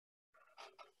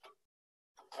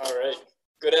All right.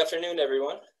 Good afternoon,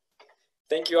 everyone.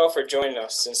 Thank you all for joining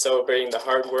us in celebrating the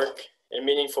hard work and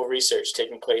meaningful research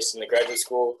taking place in the Graduate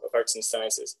School of Arts and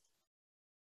Sciences.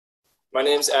 My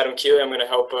name is Adam Keeley. I'm going to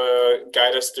help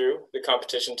guide us through the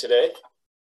competition today.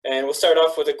 And we'll start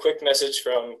off with a quick message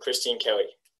from Christine Kelly.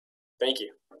 Thank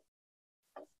you.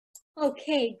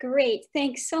 Okay, great.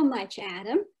 Thanks so much,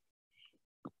 Adam.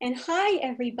 And hi,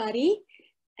 everybody.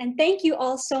 And thank you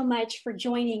all so much for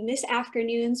joining this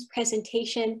afternoon's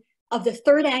presentation of the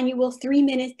third annual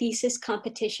 3-minute thesis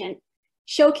competition,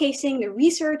 showcasing the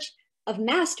research of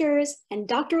master's and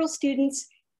doctoral students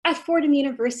at Fordham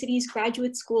University's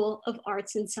Graduate School of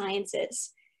Arts and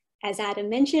Sciences. As Adam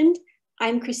mentioned,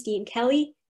 I'm Christine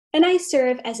Kelly, and I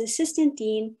serve as Assistant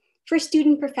Dean for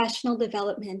Student Professional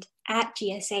Development at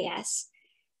GSAS.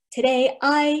 Today,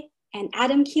 I and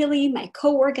Adam Keeley, my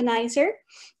co-organizer,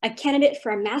 a candidate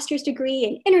for a master's degree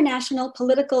in International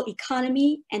Political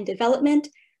Economy and Development,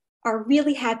 are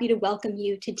really happy to welcome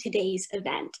you to today's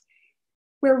event.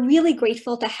 We're really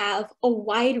grateful to have a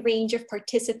wide range of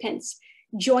participants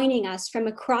joining us from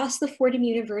across the Fordham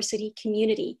University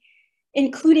community,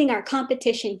 including our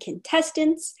competition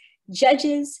contestants,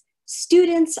 judges,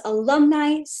 students,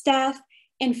 alumni, staff,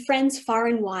 and friends far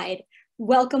and wide.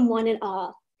 Welcome one and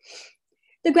all.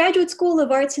 The Graduate School of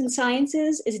Arts and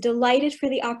Sciences is delighted for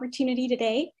the opportunity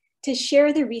today to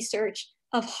share the research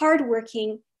of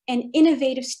hardworking and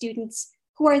innovative students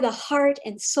who are the heart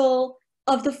and soul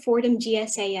of the Fordham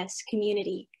GSAS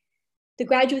community. The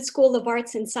Graduate School of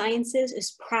Arts and Sciences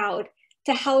is proud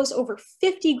to house over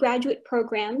 50 graduate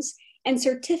programs and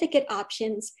certificate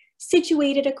options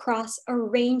situated across a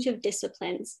range of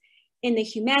disciplines in the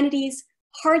humanities,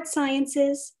 hard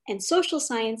sciences, and social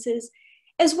sciences,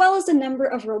 as well as a number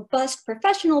of robust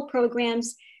professional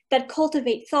programs that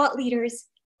cultivate thought leaders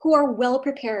who are well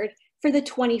prepared for the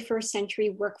 21st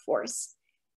century workforce.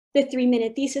 The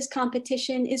 3-minute thesis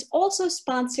competition is also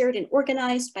sponsored and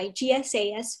organized by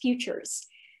GSAS Futures,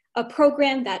 a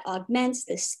program that augments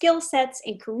the skill sets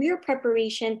and career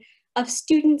preparation of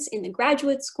students in the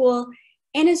graduate school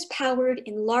and is powered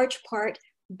in large part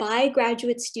by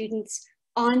graduate students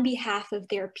on behalf of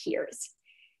their peers.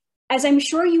 As I'm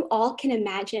sure you all can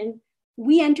imagine,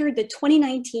 we entered the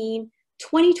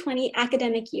 2019-2020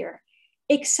 academic year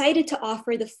excited to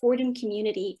offer the Fordham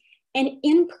community an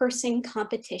in-person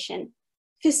competition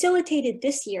facilitated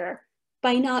this year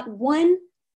by not one,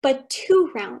 but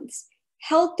 2 rounds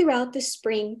held throughout the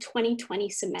spring 2020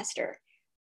 semester.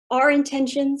 Our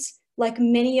intentions, like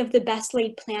many of the best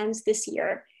laid plans this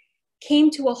year,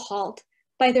 came to a halt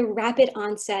by the rapid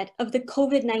onset of the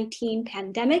COVID-19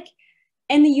 pandemic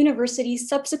and the university's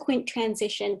subsequent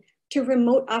transition to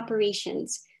remote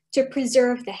operations to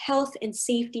preserve the health and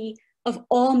safety of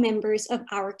all members of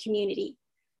our community.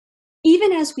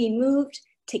 Even as we moved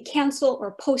to cancel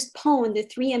or postpone the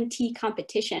 3MT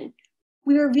competition,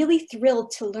 we were really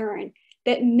thrilled to learn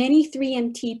that many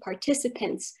 3MT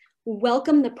participants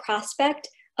welcome the prospect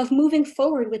of moving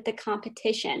forward with the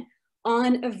competition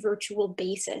on a virtual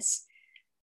basis.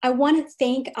 I want to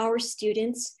thank our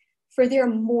students for their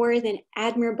more than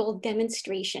admirable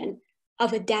demonstration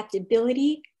of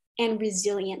adaptability and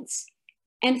resilience,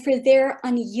 and for their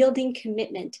unyielding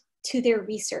commitment to their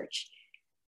research.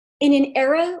 In an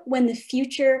era when the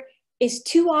future is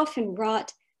too often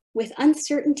wrought with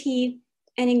uncertainty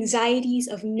and anxieties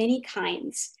of many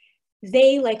kinds,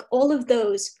 they, like all of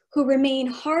those who remain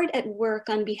hard at work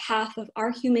on behalf of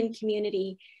our human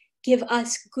community, give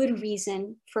us good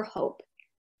reason for hope.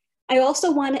 I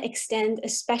also want to extend a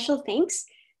special thanks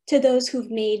to those who've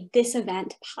made this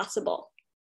event possible.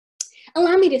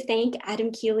 Allow me to thank Adam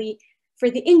Keeley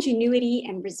for the ingenuity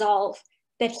and resolve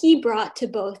that he brought to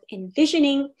both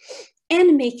envisioning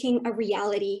and making a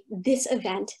reality this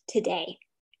event today.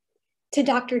 To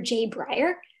Dr. Jay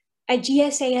Breyer, a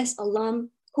GSAS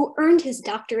alum who earned his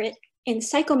doctorate in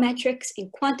psychometrics and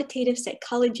quantitative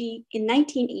psychology in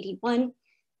 1981,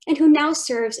 and who now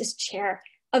serves as chair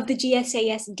of the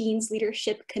GSAS Dean's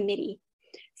Leadership Committee,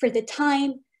 for the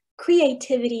time,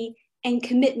 creativity, and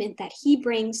commitment that he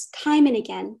brings time and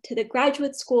again to the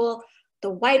graduate school, the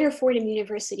wider Fordham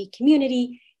University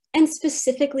community, and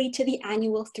specifically to the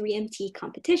annual 3MT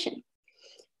competition.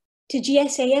 To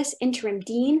GSAS Interim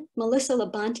Dean, Melissa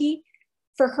Labonte,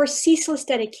 for her ceaseless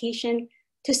dedication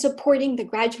to supporting the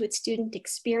graduate student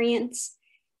experience,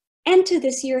 and to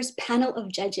this year's panel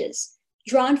of judges,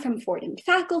 drawn from Fordham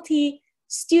faculty,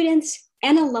 students,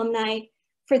 and alumni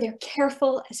for their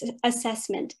careful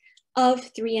assessment of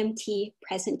 3MT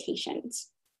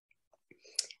presentations.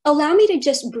 Allow me to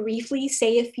just briefly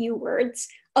say a few words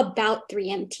about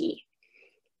 3MT.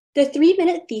 The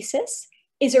 3-minute thesis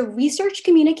is a research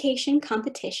communication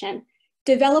competition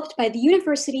developed by the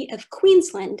University of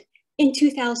Queensland in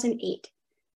 2008.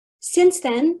 Since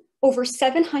then, over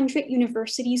 700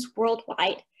 universities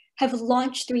worldwide have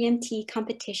launched 3MT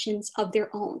competitions of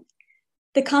their own.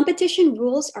 The competition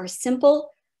rules are simple,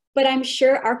 but I'm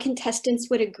sure our contestants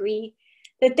would agree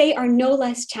that they are no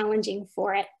less challenging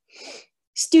for it.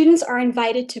 Students are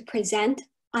invited to present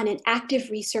on an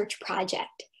active research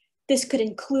project. This could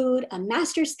include a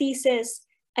master's thesis,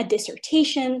 a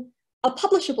dissertation, a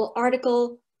publishable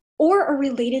article, or a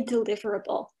related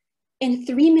deliverable in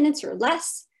 3 minutes or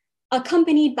less,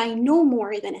 accompanied by no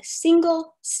more than a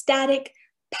single static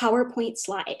PowerPoint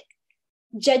slide.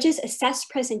 Judges assess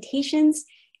presentations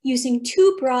using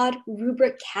 2 broad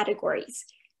rubric categories: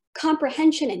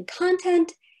 comprehension and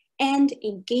content, and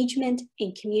engagement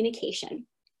and communication.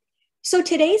 So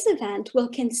today's event will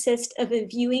consist of a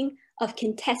viewing of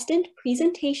contestant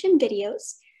presentation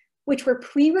videos, which were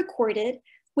pre-recorded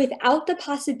without the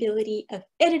possibility of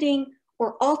editing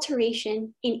or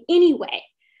alteration in any way,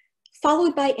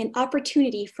 followed by an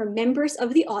opportunity for members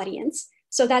of the audience,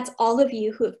 so that's all of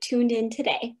you who have tuned in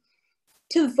today,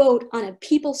 to vote on a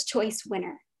People's Choice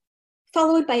winner,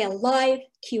 followed by a live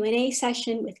Q&A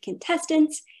session with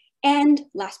contestants, and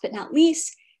last but not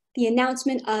least, the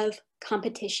announcement of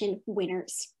competition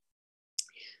winners.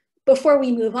 Before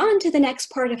we move on to the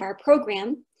next part of our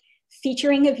program,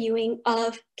 featuring a viewing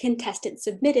of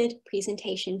contestant-submitted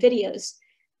presentation videos,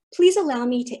 please allow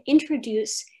me to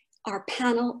introduce our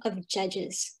panel of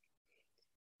judges.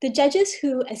 The judges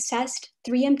who assessed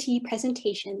 3MT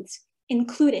presentations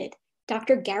included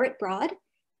Dr. Garrett Broad,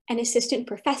 an assistant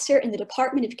professor in the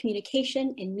Department of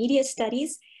Communication and Media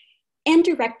Studies and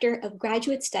Director of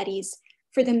Graduate Studies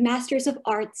for the Masters of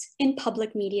Arts in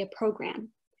Public Media program.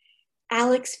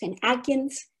 Alex Finn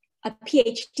Atkins, a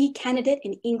PhD candidate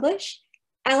in English.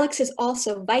 Alex is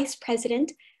also Vice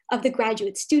President of the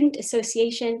Graduate Student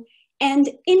Association and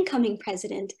incoming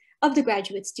President of the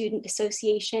Graduate Student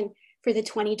Association for the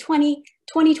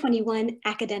 2020-2021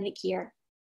 academic year.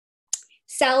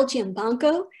 Sal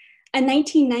Giambanco, a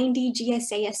 1990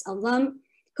 GSAS alum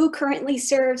who currently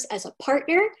serves as a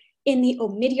partner in the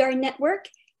Omidyar Network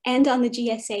and on the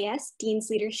GSAS Dean's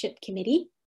Leadership Committee.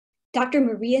 Dr.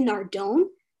 Maria Nardone,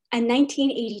 a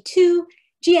 1982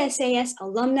 GSAS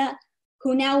alumna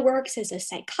who now works as a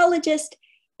psychologist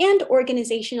and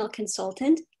organizational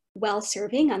consultant while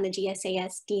serving on the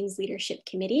GSAS Dean's Leadership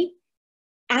Committee.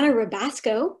 Anna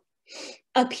Rabasco,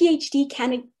 a PhD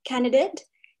candidate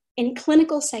in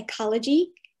clinical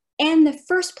psychology and the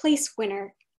first place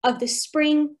winner of the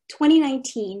Spring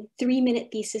 2019 3-minute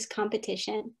thesis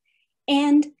competition.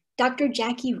 And Dr.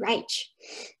 Jackie Reich,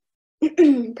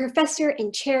 professor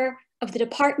and chair of the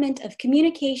Department of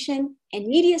Communication and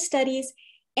Media Studies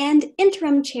and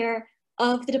interim chair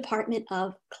of the Department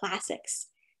of Classics.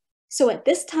 So at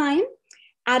this time,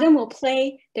 Adam will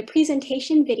play the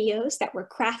presentation videos that were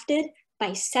crafted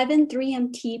by 7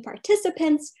 3MT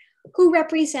participants who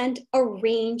represent a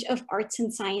range of arts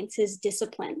and sciences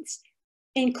disciplines,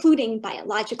 including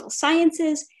biological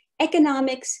sciences,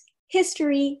 economics,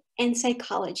 history, and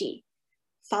psychology.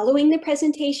 Following the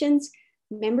presentations,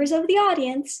 members of the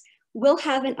audience will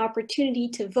have an opportunity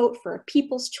to vote for a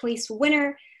People's Choice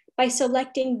winner by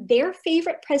selecting their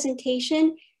favorite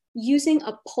presentation using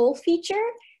a poll feature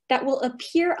that will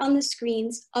appear on the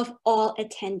screens of all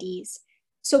attendees.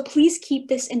 So please keep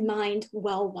this in mind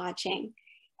while watching.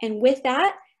 And with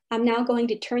that, I'm now going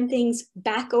to turn things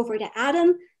back over to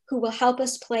Adam, who will help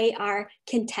us play our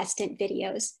contestant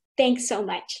videos. Thanks so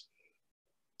much.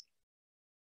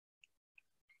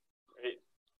 Great.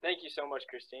 Thank you so much,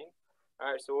 Christine.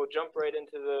 All right, so we'll jump right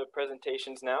into the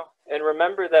presentations now. And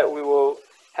remember that we will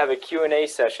have a Q&A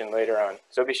session later on.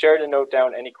 So be sure to note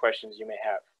down any questions you may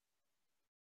have.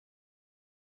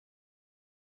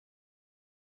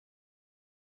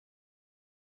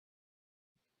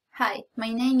 Hi,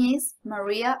 my name is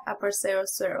Maria Aparcero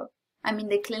Suero. I'm in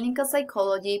the Clinical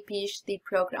Psychology PhD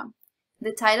program.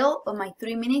 The title of my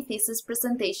 3-minute thesis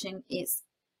presentation is,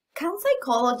 Can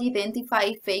Psychology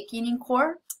Identify Faking in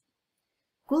Court?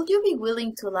 Would you be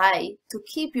willing to lie to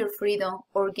keep your freedom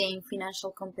or gain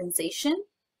financial compensation?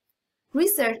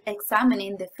 Research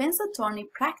examining defense attorney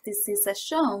practices has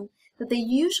shown that they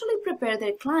usually prepare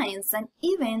their clients and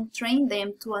even train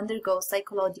them to undergo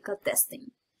psychological testing.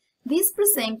 These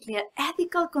present clear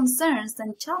ethical concerns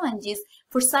and challenges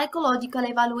for psychological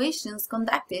evaluations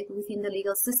conducted within the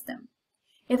legal system.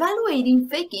 Evaluating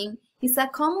faking is a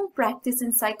common practice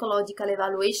in psychological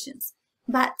evaluations,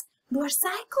 but do our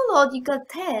psychological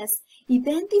tests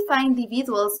identify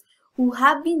individuals who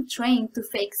have been trained to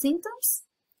fake symptoms?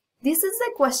 This is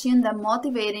the question that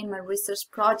motivated my research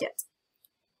project.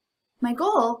 My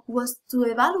goal was to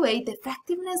evaluate the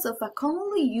effectiveness of a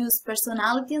commonly used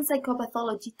personality and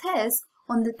psychopathology test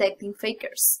on detecting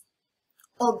fakers.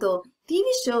 Although TV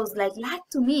shows like Lie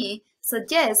to Me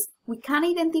suggest we can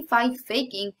identify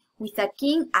faking with a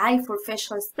keen eye for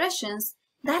facial expressions,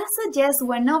 data suggests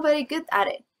we're not very good at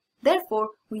it. Therefore,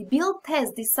 we built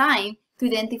tests designed to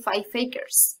identify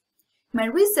fakers. My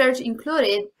research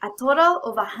included a total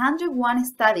of 101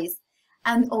 studies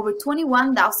and over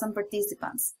 21,000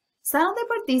 participants. Some of the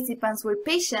participants were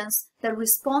patients that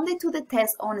responded to the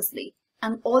test honestly,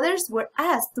 and others were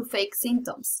asked to fake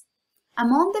symptoms.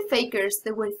 Among the fakers,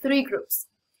 there were 3 groups.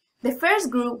 The first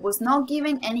group was not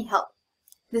given any help.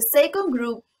 The second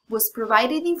group was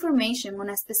provided information on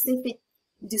a specific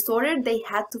disorder they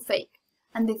had to fake.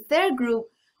 And the third group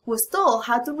was told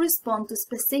how to respond to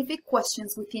specific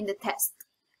questions within the test.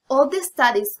 All the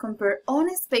studies compared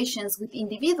honest patients with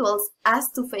individuals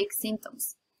asked to fake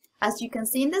symptoms. As you can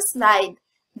see in the slide,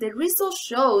 the results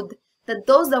showed that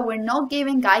those that were not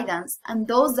given guidance and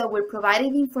those that were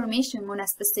provided information on a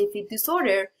specific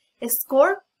disorder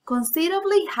scored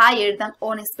considerably higher than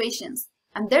honest patients,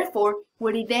 and therefore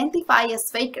were identified as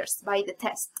fakers by the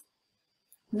test.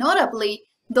 Notably,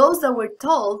 those that were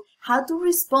told how to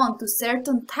respond to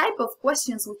certain type of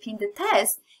questions within the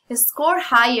test scored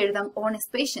higher than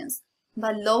honest patients,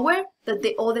 but lower than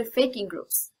the other faking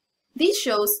groups. This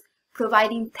shows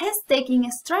providing test-taking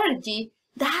strategy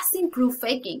does improve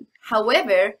faking.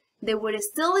 However, they were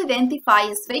still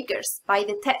identified as fakers by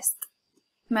the test.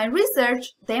 My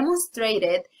research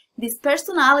demonstrated this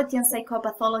personality and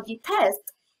psychopathology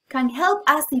test can help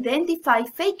us identify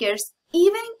fakers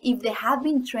even if they have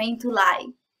been trained to lie.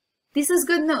 This is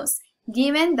good news,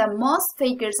 given that most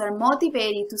fakers are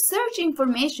motivated to search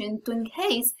information to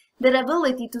enhance their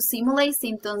ability to simulate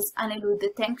symptoms and elude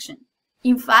detection.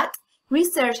 In fact,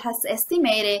 research has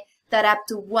estimated that up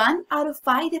to 1 out of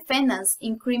 5 defendants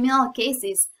in criminal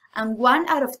cases and 1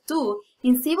 out of 2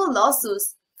 in civil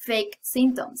lawsuits fake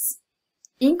symptoms.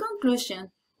 In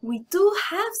conclusion, we do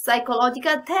have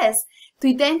psychological tests to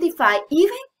identify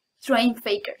even trained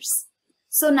fakers.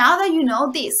 So now that you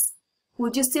know this,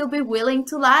 would you still be willing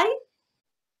to lie?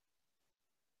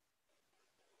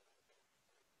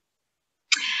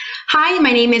 Hi,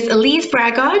 my name is Elise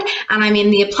Bragard, and I'm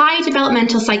in the Applied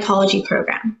Developmental Psychology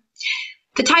program.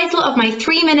 The title of my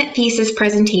 3-minute thesis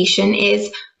presentation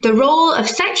is The Role of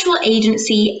Sexual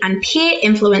Agency and Peer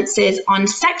Influences on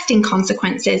Sexting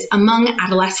Consequences Among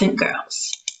Adolescent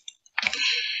Girls.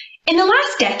 In the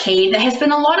last decade, there has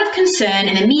been a lot of concern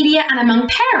in the media and among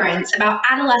parents about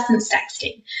adolescent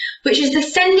sexting, which is the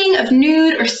sending of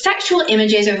nude or sexual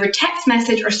images over text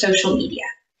message or social media.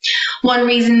 One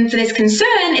reason for this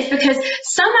concern is because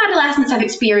some adolescents have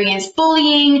experienced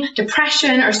bullying,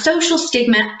 depression, or social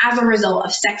stigma as a result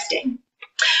of sexting.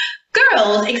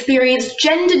 Girls experience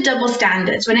gender double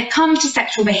standards when it comes to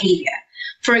sexual behavior.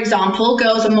 For example,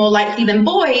 girls are more likely than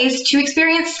boys to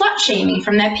experience slut-shaming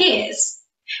from their peers.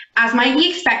 As might be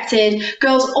expected,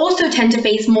 girls also tend to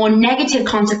face more negative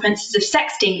consequences of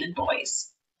sexting than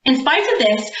boys. In spite of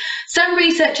this, some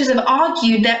researchers have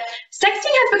argued that sexting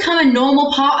has become a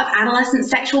normal part of adolescent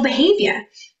sexual behavior.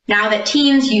 Now that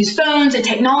teens use phones and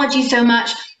technology so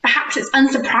much, perhaps it's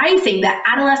unsurprising that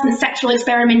adolescent sexual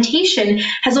experimentation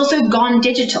has also gone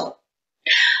digital.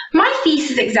 My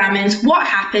thesis examines what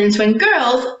happens when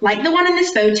girls, like the one in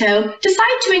this photo,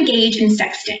 decide to engage in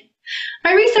sexting.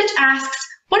 My research asks,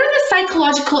 what are the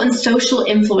psychological and social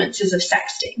influences of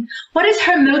sexting? What is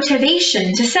her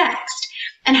motivation to sext?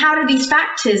 And how do these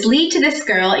factors lead to this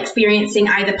girl experiencing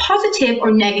either positive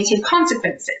or negative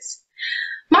consequences?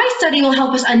 My study will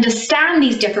help us understand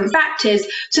these different factors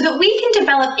so that we can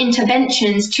develop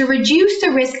interventions to reduce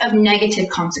the risk of negative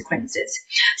consequences,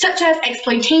 such as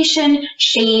exploitation,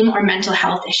 shame, or mental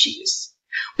health issues.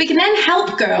 We can then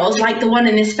help girls, like the one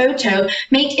in this photo,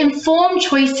 make informed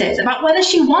choices about whether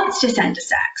she wants to send a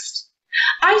sext.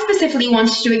 I specifically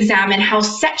wanted to examine how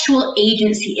sexual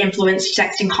agency influenced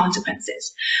sexting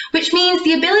consequences, which means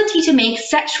the ability to make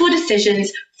sexual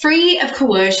decisions free of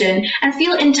coercion and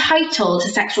feel entitled to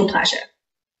sexual pleasure.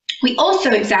 We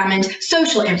also examined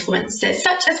social influences,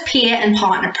 such as peer and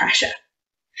partner pressure.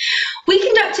 We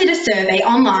conducted a survey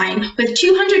online with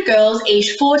 200 girls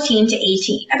aged 14 to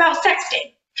 18 about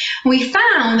sexting. We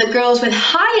found that girls with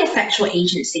higher sexual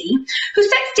agency, who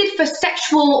sexted for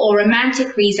sexual or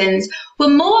romantic reasons, were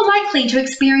more likely to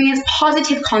experience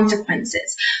positive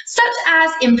consequences, such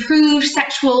as improved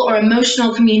sexual or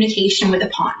emotional communication with a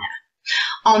partner.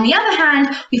 On the other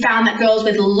hand, we found that girls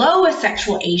with lower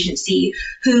sexual agency,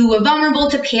 who were vulnerable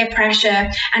to peer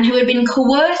pressure and who had been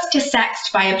coerced to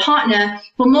sex by a partner,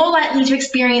 were more likely to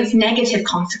experience negative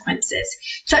consequences,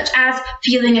 such as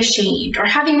feeling ashamed or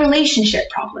having relationship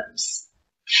problems.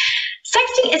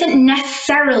 Sexting isn't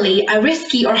necessarily a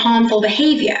risky or harmful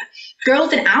behavior.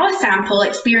 Girls in our sample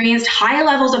experienced higher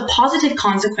levels of positive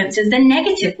consequences than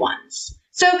negative ones.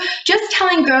 So just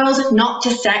telling girls not to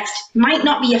sext might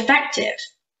not be effective.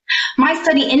 My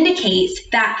study indicates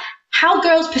that how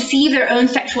girls perceive their own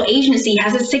sexual agency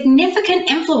has a significant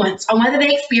influence on whether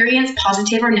they experience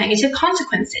positive or negative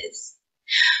consequences.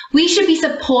 We should be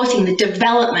supporting the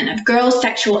development of girls'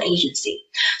 sexual agency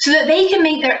so that they can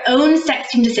make their own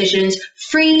sexting decisions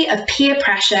free of peer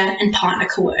pressure and partner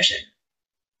coercion.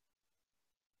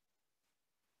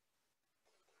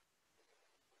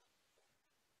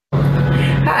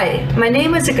 Hi, my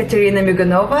name is Ekaterina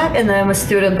Migunova and I'm a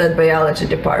student at Biology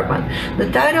Department.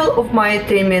 The title of my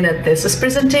 3-minute thesis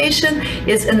presentation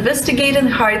is Investigating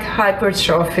Heart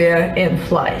Hypertrophy in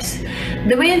Flies.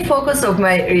 The main focus of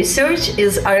my research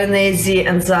is RNA-Z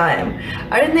enzyme.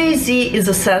 RNA-Z is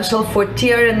essential for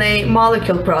tRNA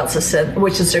molecule processing,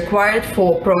 which is required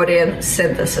for protein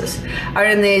synthesis.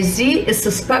 RNA-Z is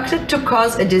suspected to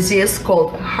cause a disease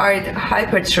called heart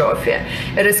hypertrophy.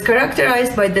 It is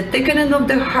characterized by the thickening of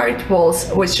the heart walls,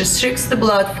 which restricts the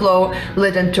blood flow,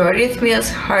 leading to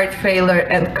arrhythmias, heart failure,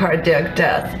 and cardiac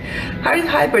death. Heart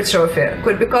hypertrophy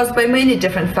could be caused by many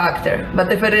different factors,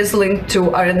 but if it is linked to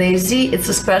RNA-Z, it's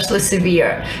especially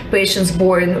severe. Patients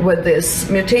born with these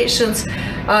mutations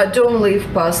don't live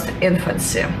past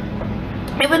infancy.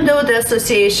 Even though the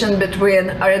association between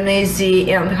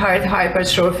RNA-Z and heart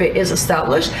hypertrophy is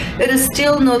established, it is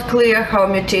still not clear how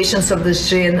mutations of this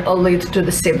gene lead to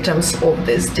the symptoms of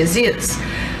this disease.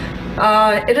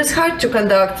 It is hard to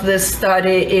conduct this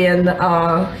study in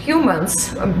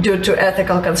humans due to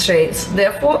ethical constraints.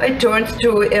 Therefore, I turned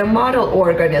to a model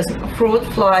organism, fruit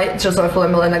fly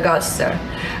Drosophila melanogaster.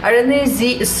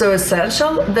 RNA-Z is so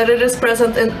essential that it is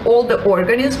present in all the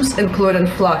organisms, including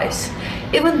flies.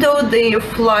 Even though the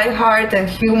fly heart and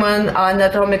human are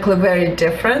anatomically very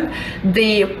different,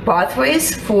 the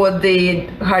pathways for the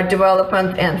heart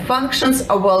development and functions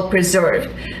are well preserved.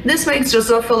 This makes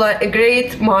Drosophila a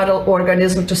great model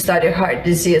organism to study heart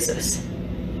diseases.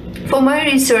 For my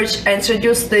research, I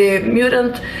introduced the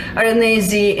mutant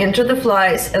RNA-Z into the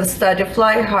flies and studied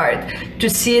fly heart to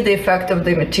see the effect of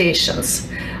the mutations.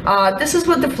 This is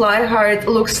what the fly heart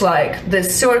looks like.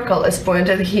 This circle is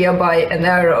pointed here by an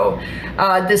arrow.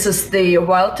 This is the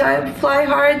wild-type fly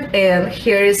heart, and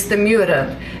here is the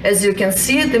mutant. As you can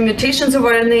see, the mutations of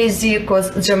RNA-Z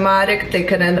cause dramatic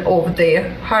thickening of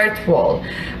the heart wall.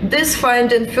 This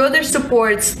finding further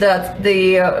supports that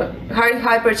the heart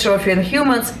hypertrophy in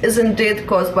humans is indeed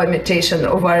caused by mutation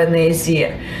of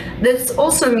RNA-Z. This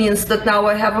also means that now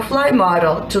I have a fly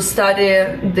model to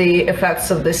study the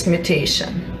effects of this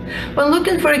mutation. When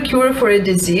looking for a cure for a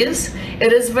disease,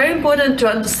 it is very important to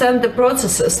understand the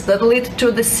processes that lead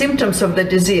to the symptoms of the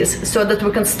disease so that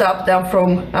we can stop them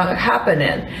from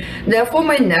happening. Therefore,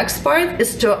 my next part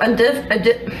is to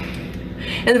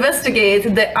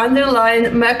investigate the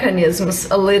underlying mechanisms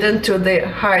leading to the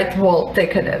heart wall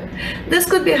thickening. This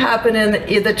could be happening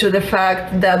either to the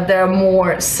fact that there are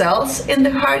more cells in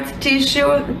the heart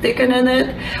tissue thickening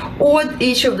it, or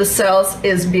each of the cells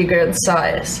is bigger in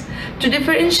size. To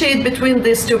differentiate between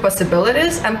these two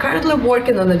possibilities, I'm currently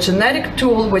working on a genetic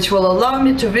tool which will allow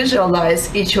me to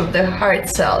visualize each of the heart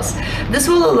cells. This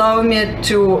will allow me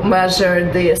to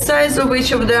measure the size of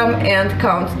each of them and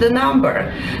count the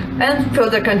number, and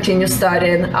further continue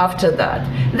studying after that.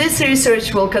 This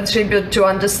research will contribute to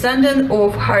understanding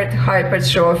of heart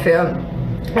hypertrophy,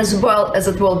 as well as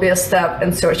it will be a step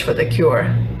in search for the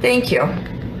cure. Thank you.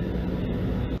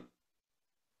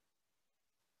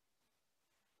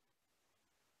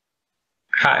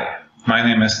 Hi, my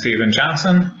name is Stephen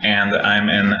Johnson, and I'm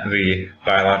in the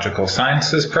Biological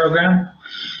Sciences program.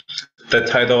 The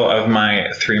title of my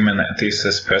 3-minute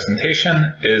thesis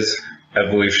presentation is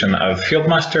Evolution of Field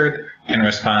Mustard in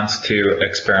Response to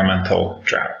Experimental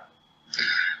Drought.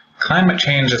 Climate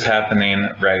change is happening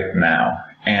right now,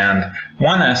 and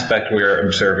one aspect we are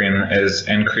observing is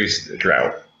increased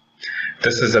drought.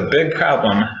 This is a big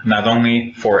problem not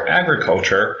only for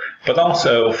agriculture, but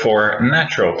also for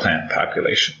natural plant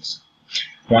populations.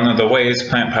 One of the ways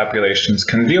plant populations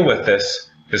can deal with this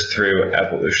is through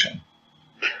evolution.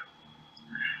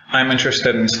 I'm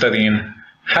interested in studying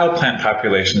how plant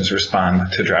populations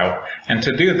respond to drought, and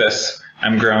to do this,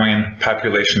 I'm growing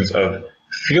populations of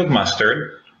field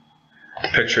mustard,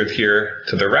 pictured here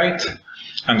to the right,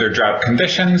 under drought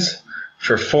conditions,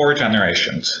 for 4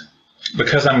 generations.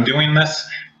 Because I'm doing this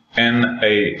in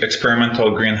an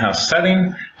experimental greenhouse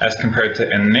setting as compared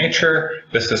to in nature,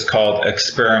 this is called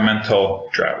experimental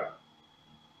drought.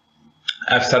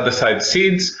 I've set aside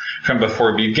seeds from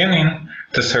before beginning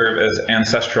to serve as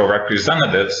ancestral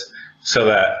representatives so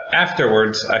that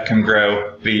afterwards I can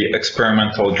grow the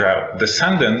experimental drought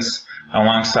descendants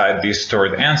alongside these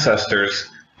stored ancestors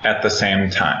at the same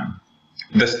time.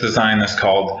 This design is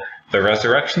called the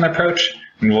resurrection approach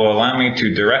and will allow me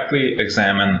to directly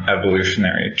examine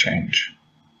evolutionary change.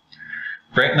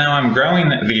 Right now I'm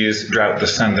growing these drought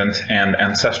descendant and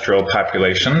ancestral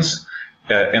populations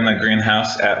in the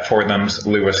greenhouse at Fordham's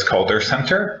Lewis Calder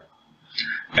Center.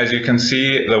 As you can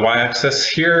see, the y-axis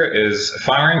here is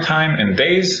flowering time in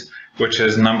days, which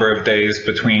is number of days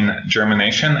between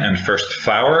germination and first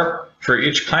flower for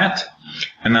each plant.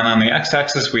 And then on the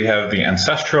x-axis, we have the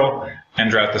ancestral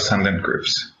and drought descendant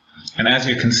groups. And as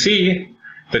you can see,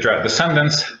 the drought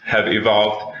descendants have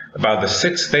evolved about a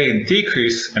 6-day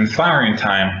decrease in flowering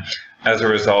time as a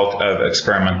result of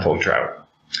experimental drought.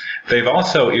 They've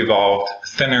also evolved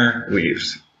thinner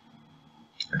leaves.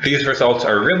 These results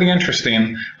are really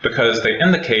interesting because they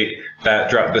indicate that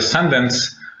drought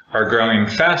descendants are growing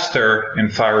faster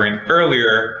and flowering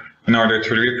earlier in order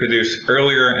to reproduce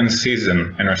earlier in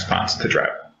season in response to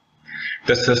drought.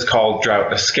 This is called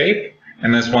drought escape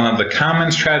and is one of the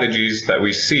common strategies that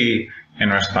we see in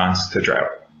response to drought.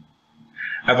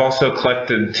 I've also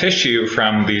collected tissue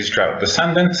from these drought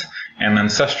descendants and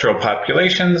ancestral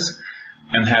populations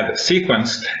and had it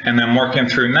sequenced, and I'm working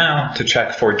through now to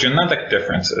check for genetic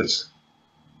differences.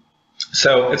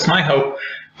 So it's my hope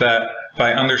that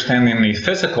by understanding the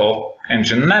physical and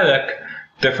genetic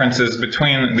differences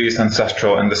between these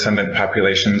ancestral and descendant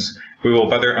populations, we will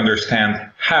better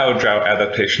understand how drought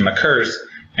adaptation occurs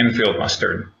in field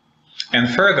mustard. And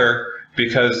further,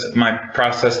 because my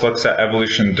process looks at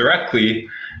evolution directly,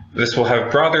 this will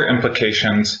have broader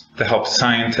implications to help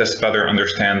scientists better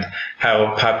understand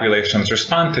how populations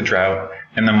respond to drought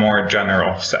in a more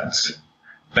general sense.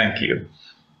 Thank you.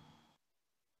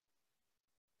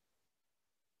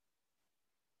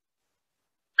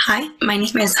 Hi, my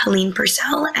name is Helene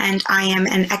Purcell, and I am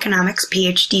an economics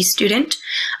PhD student.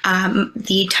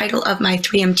 The title of my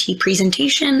 3MT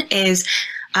presentation is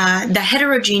The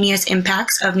Heterogeneous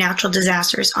Impacts of Natural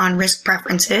Disasters on Risk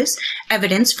Preferences,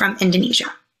 Evidence from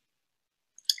Indonesia.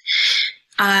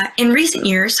 In recent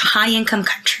years, high-income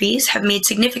countries have made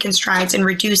significant strides in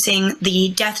reducing the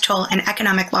death toll and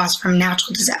economic loss from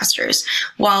natural disasters,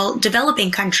 while developing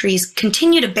countries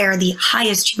continue to bear the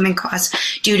highest human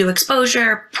costs due to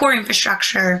exposure, poor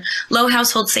infrastructure, low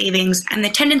household savings, and the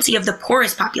tendency of the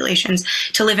poorest populations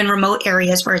to live in remote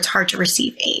areas where it's hard to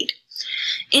receive aid.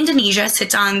 Indonesia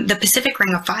sits on the Pacific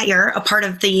Ring of Fire, a part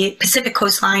of the Pacific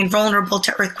coastline vulnerable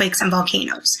to earthquakes and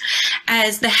volcanoes.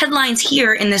 As the headlines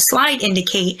here in this slide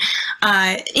indicate,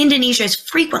 Indonesia is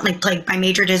frequently plagued by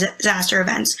major disaster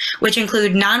events, which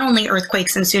include not only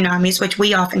earthquakes and tsunamis, which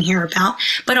we often hear about,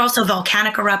 but also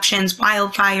volcanic eruptions,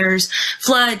 wildfires,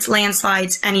 floods,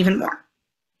 landslides, and even more.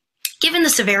 Given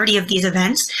the severity of these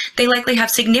events, they likely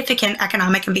have significant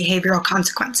economic and behavioral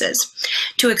consequences.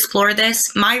 To explore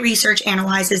this, my research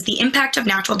analyzes the impact of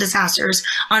natural disasters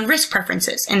on risk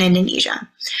preferences in Indonesia.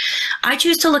 I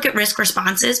choose to look at risk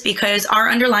responses because our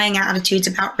underlying attitudes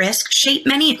about risk shape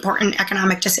many important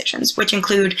economic decisions, which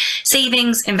include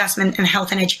savings, investment in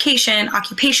health and education,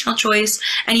 occupational choice,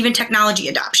 and even technology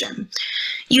adoption.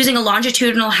 Using a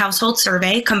longitudinal household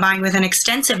survey combined with an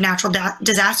extensive natural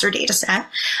disaster data set,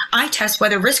 I test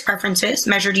whether risk preferences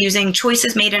measured using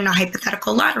choices made in a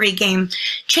hypothetical lottery game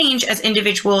change as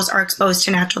individuals are exposed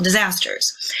to natural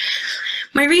disasters.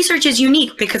 My research is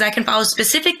unique because I can follow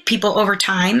specific people over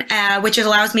time, which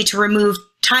allows me to remove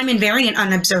time invariant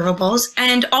unobservables,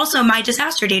 and also my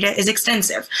disaster data is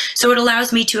extensive, so it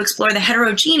allows me to explore the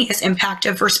heterogeneous impact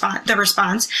of the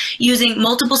response using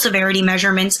multiple severity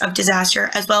measurements of disaster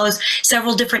as well as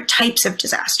several different types of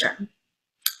disaster.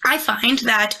 I find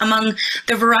that among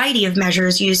the variety of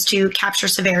measures used to capture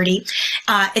severity,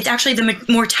 it's actually the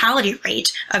mortality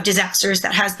rate of disasters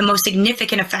that has the most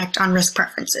significant effect on risk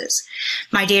preferences.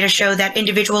 My data show that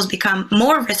individuals become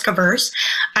more risk averse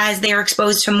as they are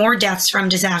exposed to more deaths from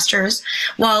disasters,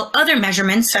 while other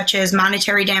measurements such as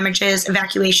monetary damages,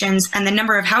 evacuations, and the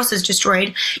number of houses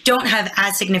destroyed don't have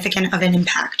as significant of an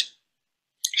impact.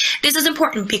 This is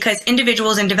important because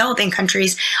individuals in developing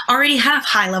countries already have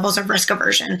high levels of risk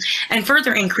aversion, and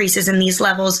further increases in these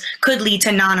levels could lead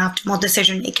to non-optimal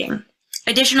decision-making.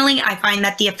 Additionally, I find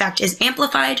that the effect is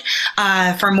amplified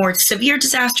for more severe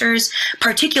disasters,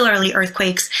 particularly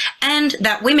earthquakes, and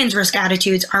that women's risk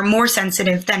attitudes are more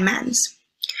sensitive than men's.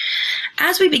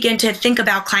 As we begin to think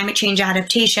about climate change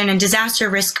adaptation and disaster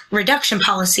risk reduction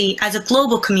policy as a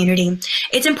global community,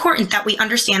 it's important that we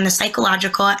understand the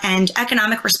psychological and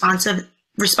economic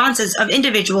responses of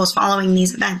individuals following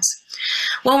these events.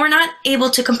 While we're not able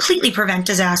to completely prevent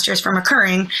disasters from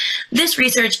occurring, this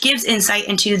research gives insight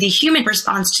into the human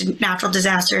response to natural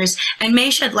disasters and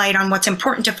may shed light on what's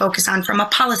important to focus on from a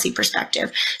policy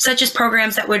perspective, such as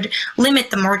programs that would limit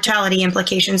the mortality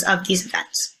implications of these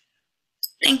events.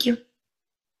 Thank you.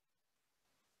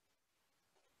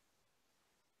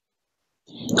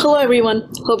 Hello everyone,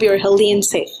 hope you are healthy and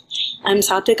safe. I'm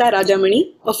Satvika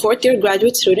Rajamani, a fourth-year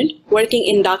graduate student working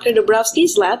in Dr.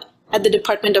 Dubrovsky's lab at the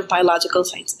Department of Biological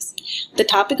Sciences. The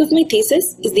topic of my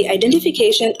thesis is the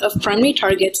identification of primary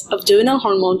targets of juvenile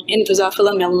hormone in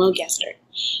Drosophila melanogaster.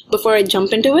 Before I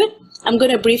jump into it, I'm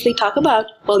going to briefly talk about,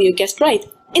 well, you guessed right,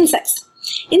 insects.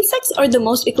 Insects are the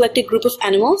most eclectic group of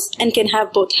animals and can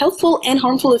have both helpful and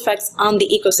harmful effects on the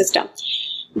ecosystem.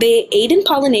 They aid in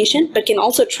pollination but can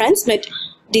also transmit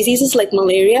diseases like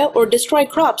malaria or destroy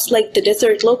crops like the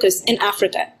desert locust in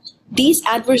Africa. These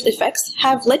adverse effects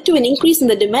have led to an increase in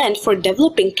the demand for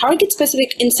developing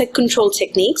target-specific insect control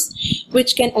techniques,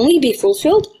 which can only be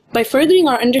fulfilled by furthering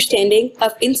our understanding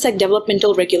of insect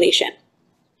developmental regulation.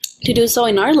 To do so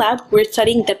in our lab, we're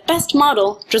studying the best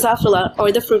model, Drosophila,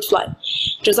 or the fruit fly.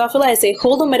 Drosophila is a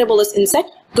holometabolous insect,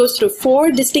 goes through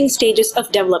 4 distinct stages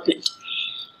of development.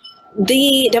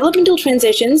 The developmental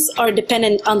transitions are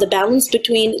dependent on the balance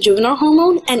between juvenile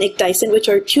hormone and ecdysone, which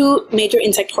are 2 major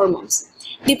insect hormones.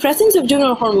 The presence of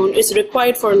juvenile hormone is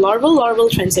required for larval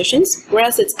transitions,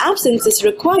 whereas its absence is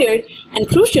required and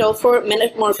crucial for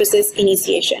metamorphosis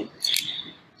initiation.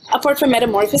 Apart from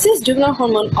metamorphosis, juvenile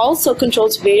hormone also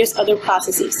controls various other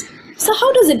processes. So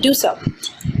how does it do so?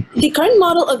 The current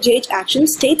model of JH action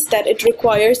states that it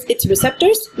requires its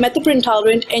receptors,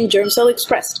 methylpyrin-tolerant and germ cell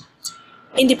expressed.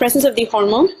 In the presence of the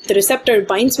hormone, the receptor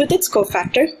binds with its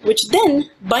cofactor, which then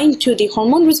bind to the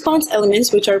hormone response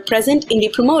elements which are present in the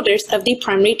promoters of the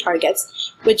primary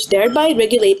targets, which thereby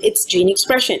regulate its gene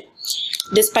expression.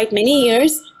 Despite many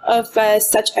years of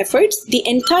such efforts, the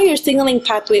entire signaling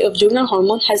pathway of juvenile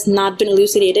hormone has not been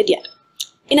elucidated yet.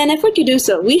 In an effort to do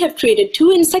so, we have created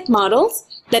 2 insect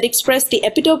models that express the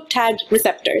epitope-tagged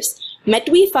receptors,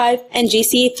 METV5 and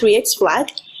GCA3X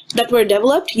flag, that were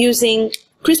developed using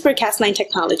CRISPR-Cas9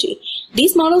 technology.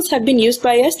 These models have been used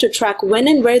by us to track when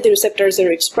and where the receptors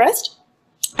are expressed.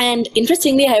 And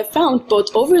interestingly, I have found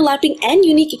both overlapping and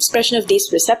unique expression of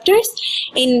these receptors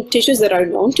in tissues that are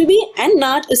known to be and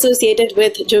not associated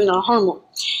with juvenile hormone.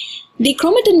 The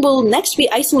chromatin will next be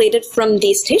isolated from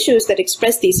these tissues that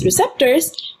express these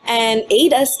receptors and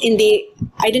aid us in the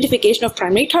identification of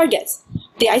primary targets.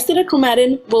 The isolated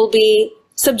chromatin will be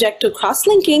subject to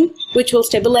cross-linking, which will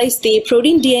stabilize the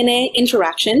protein-DNA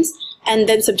interactions, and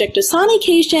then subject to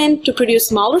sonication to produce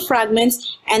smaller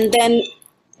fragments, and then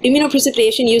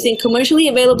immunoprecipitation using commercially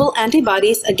available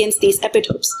antibodies against these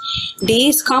epitopes.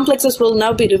 These complexes will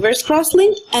now be reverse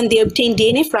cross-linked, and the obtained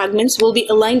DNA fragments will be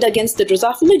aligned against the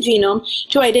Drosophila genome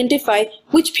to identify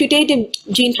which putative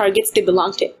gene targets they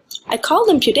belong to. I call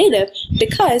them putative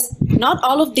because not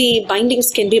all of the bindings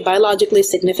can be biologically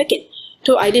significant.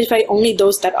 To identify only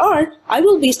those that are, I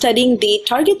will be studying the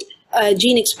target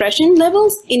gene expression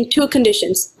levels in 2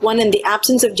 conditions, one in the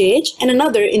absence of JH and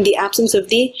another in the absence of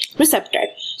the receptor.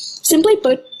 Simply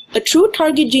put, a true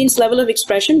target gene's level of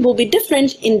expression will be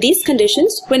different in these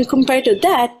conditions when compared to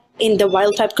that in the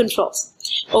wild-type controls.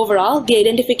 Overall, the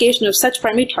identification of such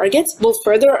primary targets will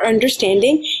further our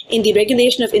understanding in the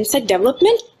regulation of insect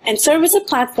development and serve as a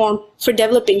platform for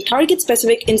developing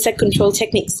target-specific insect control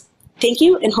techniques. Thank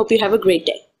you and hope you have a great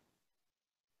day.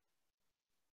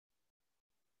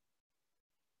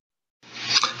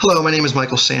 Hello, my name is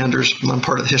Michael Sanders. I'm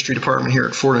part of the history department here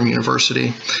at Fordham University.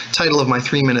 The title of my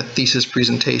 3-minute thesis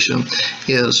presentation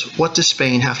is What Does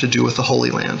Spain Have to Do with the Holy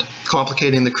Land?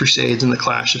 Complicating the Crusades and the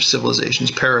Clash of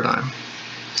Civilizations Paradigm.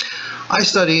 I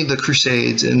studied the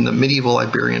Crusades in the medieval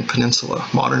Iberian Peninsula,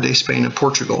 modern-day Spain and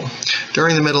Portugal.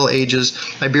 During the Middle Ages,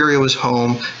 Iberia was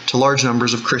home to large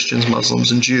numbers of Christians,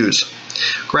 Muslims, and Jews.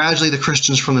 Gradually, the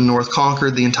Christians from the north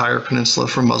conquered the entire peninsula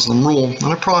from Muslim rule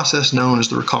in a process known as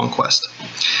the Reconquest.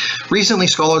 Recently,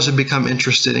 scholars have become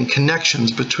interested in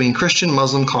connections between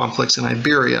Christian-Muslim conflicts in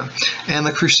Iberia and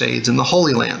the Crusades in the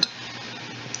Holy Land.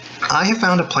 I have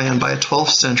found a plan by a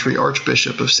 12th century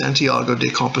Archbishop of Santiago de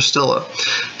Compostela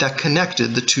that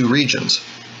connected the 2 regions.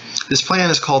 This plan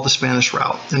is called the Spanish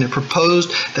Route, and it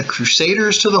proposed that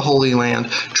crusaders to the Holy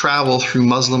Land travel through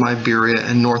Muslim Iberia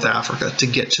and North Africa to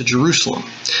get to Jerusalem.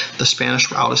 The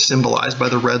Spanish Route is symbolized by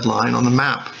the red line on the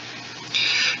map.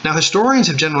 Now, historians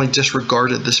have generally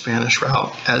disregarded the Spanish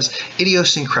Route as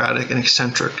idiosyncratic and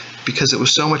eccentric because it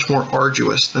was so much more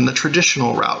arduous than the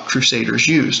traditional route crusaders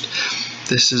used.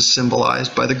 This is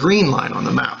symbolized by the green line on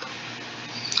the map.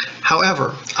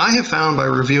 However, I have found by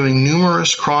reviewing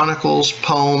numerous chronicles,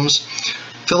 poems,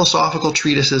 philosophical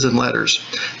treatises, and letters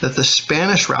that the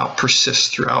Spanish route persists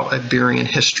throughout Iberian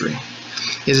history.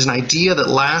 It is an idea that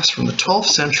lasts from the 12th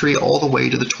century all the way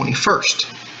to the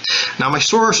 21st. Now, my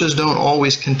sources don't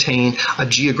always contain a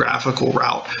geographical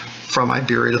route from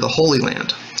Iberia to the Holy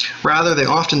Land. Rather, they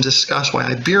often discuss why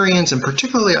Iberians, and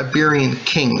particularly Iberian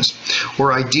kings,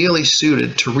 were ideally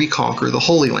suited to reconquer the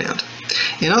Holy Land.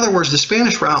 In other words, the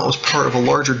Spanish route was part of a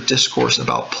larger discourse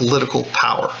about political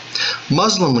power.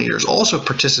 Muslim leaders also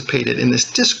participated in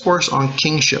this discourse on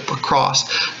kingship across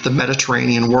the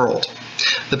Mediterranean world.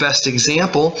 The best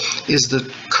example is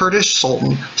the Kurdish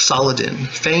Sultan Saladin,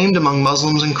 famed among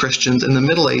Muslims and Christians in the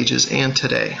Middle Ages and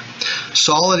today.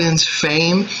 Saladin's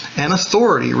fame and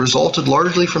authority resulted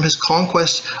largely from his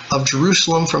conquest of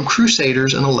Jerusalem from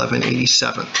Crusaders in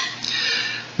 1187.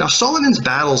 Now, Saladin's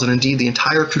battles, and indeed the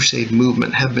entire Crusade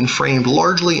movement, have been framed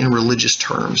largely in religious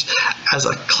terms as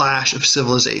a clash of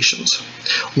civilizations.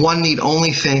 One need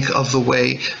only think of the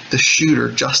way the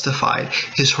shooter justified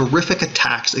his horrific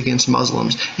attacks against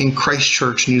Muslims in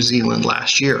Christchurch, New Zealand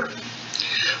last year.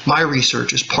 My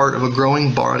research is part of a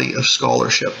growing body of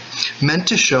scholarship meant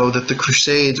to show that the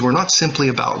Crusades were not simply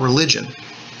about religion.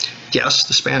 Yes,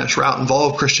 the Spanish route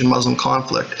involved Christian-Muslim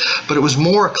conflict, but it was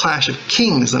more a clash of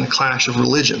kings than a clash of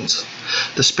religions.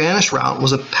 The Spanish route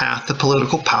was a path to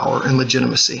political power and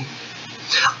legitimacy.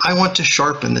 I want to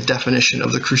sharpen the definition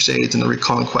of the Crusades and the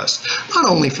Reconquest, not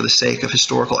only for the sake of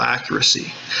historical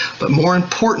accuracy, but more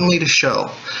importantly to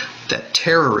show that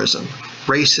terrorism,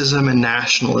 racism, and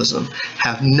nationalism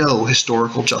have no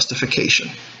historical justification.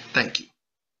 Thank you.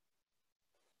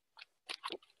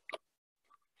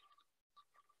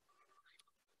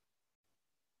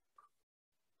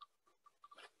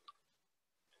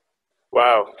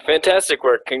 Wow, fantastic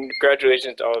work.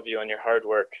 Congratulations to all of you on your hard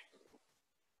work.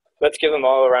 Let's give them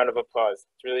all a round of applause.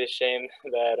 It's really a shame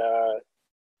that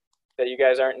that you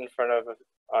guys aren't in front of an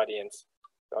audience.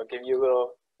 So I'll give you a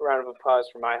little round of applause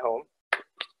for my home.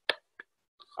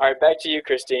 All right, back to you,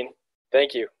 Christine.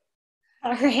 Thank you.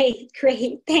 All right,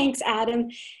 great. Thanks, Adam.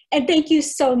 And thank you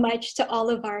so much to all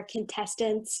of our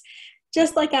contestants.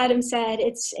 Just like Adam said,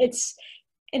 it's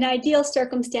in ideal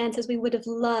circumstances, we would have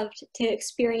loved to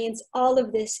experience all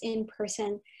of this in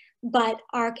person, but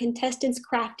our contestants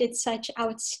crafted such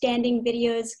outstanding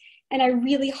videos, and I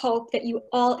really hope that you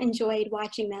all enjoyed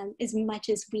watching them as much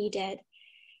as we did.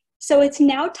 So it's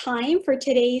now time for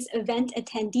today's event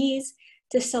attendees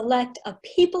to select a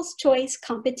People's Choice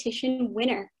competition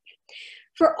winner.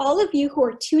 For all of you who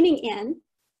are tuning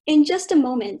in just a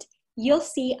moment, you'll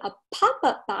see a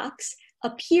pop-up box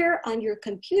appear on your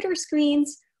computer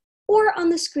screens or on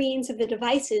the screens of the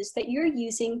devices that you're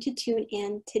using to tune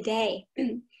in today.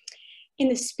 In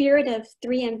the spirit of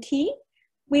 3MT,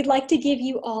 we'd like to give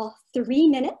you all 3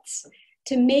 minutes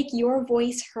to make your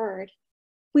voice heard.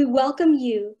 We welcome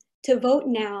you to vote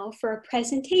now for a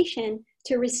presentation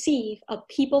to receive a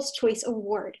People's Choice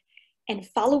Award. And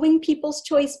following People's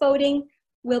Choice voting,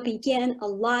 we'll begin a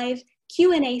live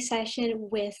Q&A session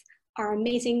with our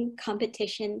amazing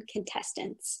competition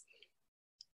contestants.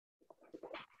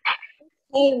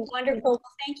 Okay, wonderful. Well,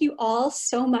 thank you all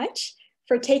so much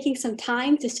for taking some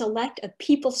time to select a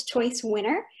People's Choice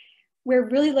winner. We're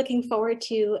really looking forward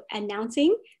to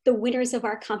announcing the winners of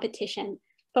our competition.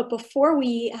 But before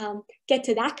we get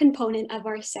to that component of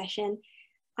our session,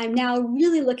 I'm now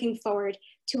really looking forward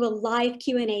to a live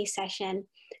Q&A session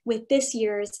with this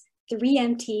year's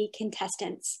 3MT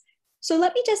contestants. So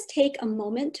let me just take a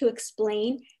moment to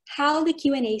explain how the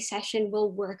Q&A session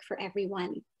will work for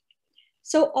everyone.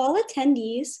 So all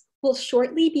attendees will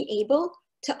shortly be able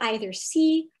to either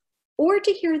see or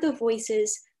to hear the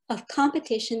voices of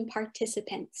competition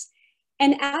participants.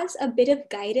 And as a bit of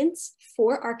guidance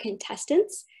for our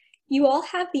contestants, you all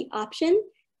have the option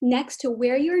next to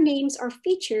where your names are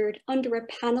featured under a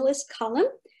panelist column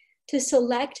to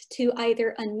select to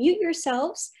either unmute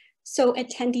yourselves so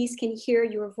attendees can hear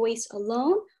your voice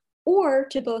alone, or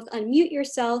to both unmute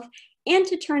yourself and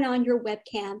to turn on your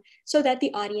webcam so that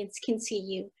the audience can see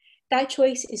you. That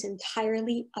choice is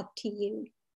entirely up to you.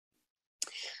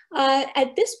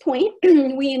 At this point,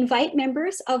 we invite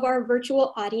members of our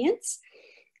virtual audience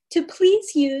to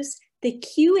please use the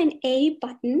Q&A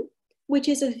button, which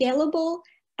is available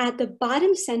at the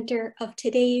bottom center of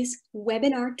today's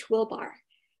webinar toolbar.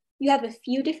 You have a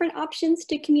few different options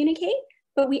to communicate,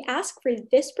 but we ask for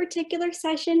this particular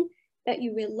session that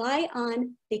you rely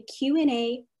on the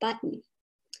Q&A button.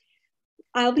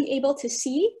 I'll be able to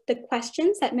see the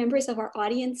questions that members of our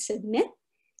audience submit,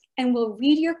 and we'll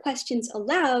read your questions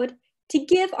aloud to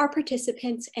give our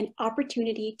participants an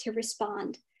opportunity to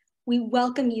respond. We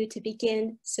welcome you to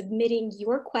begin submitting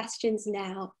your questions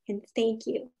now, and thank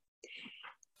you.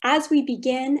 As we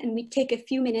begin, and we take a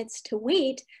few minutes to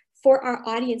wait for our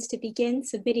audience to begin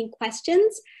submitting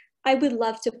questions, I would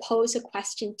love to pose a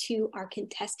question to our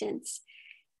contestants.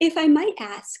 If I might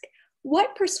ask,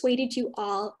 what persuaded you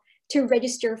all to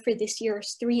register for this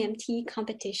year's 3MT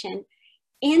competition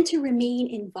and to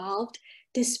remain involved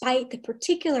despite the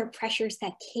particular pressures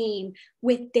that came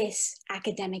with this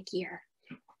academic year?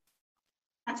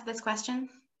 Answer this question?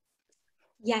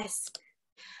 Yes.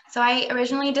 So I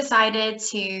originally decided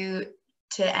to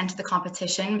enter the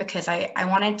competition because I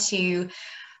wanted to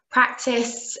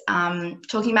practice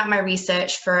talking about my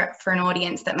research for an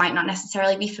audience that might not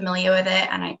necessarily be familiar with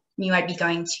it, and I knew I'd be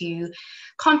going to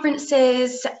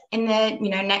conferences in the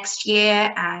next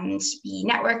year and be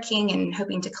networking and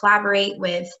hoping to collaborate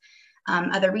with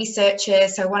other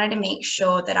researchers. So I wanted to make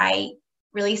sure that I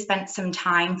really spent some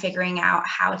time figuring out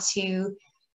how to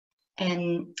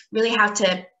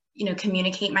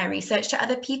communicate my research to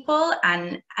other people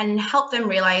and help them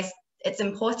realize its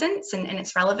importance and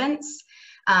its relevance.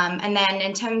 And then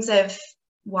in terms of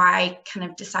why I kind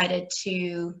of decided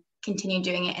to continue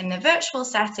doing it in the virtual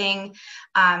setting,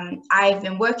 I've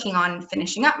been working on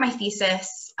finishing up my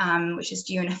thesis, which is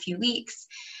due in a few weeks.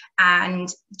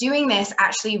 And doing this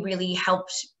actually really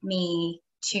helped me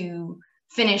to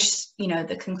finish,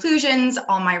 the conclusions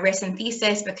on my written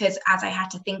thesis, because as I had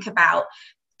to think about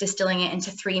distilling it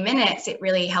into 3 minutes, it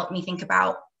really helped me think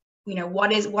about,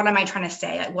 what am I trying to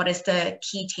say? Like, what is the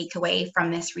key takeaway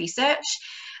from this research?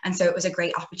 And so it was a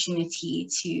great opportunity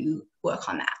to work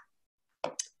on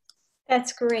that.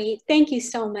 That's great. Thank you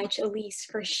so much, Elise,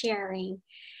 for sharing.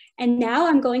 And now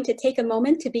I'm going to take a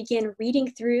moment to begin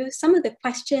reading through some of the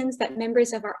questions that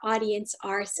members of our audience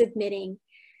are submitting.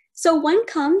 So one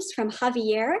comes from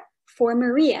Javier for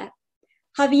Maria.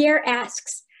 Javier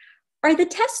asks, are the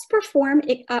tests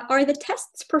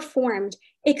performed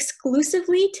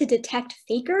exclusively to detect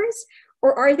fakers,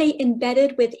 or are they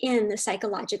embedded within the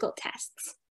psychological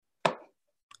tests?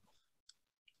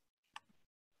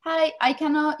 Hi, I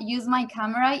cannot use my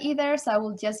camera either, so I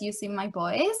will just using my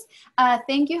voice.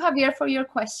 Thank you, Javier, for your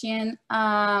question.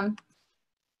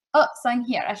 So I'm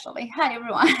here actually. Hi,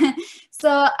 everyone.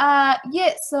 The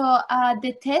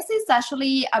test is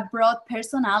actually a broad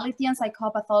personality and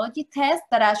psychopathology test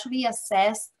that actually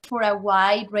assesses for a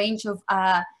wide range of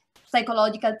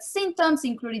psychological symptoms,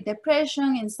 including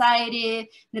depression, anxiety,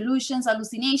 delusions,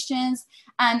 hallucinations.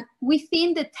 And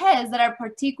within the test, there are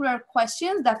particular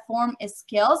questions that form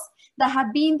scales that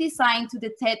have been designed to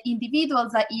detect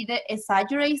individuals that either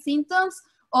exaggerate symptoms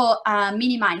or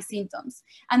minimize symptoms.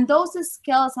 And those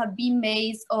scales have been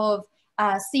based of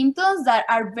symptoms that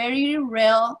are very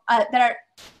rare, that are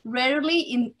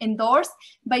rarely endorsed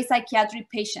by psychiatric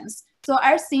patients. So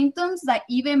are symptoms that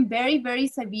even very, very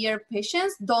severe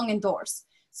patients don't endorse.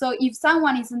 So if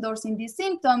someone is endorsing these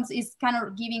symptoms, it's kind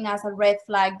of giving us a red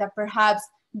flag that perhaps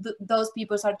those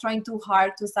people are trying too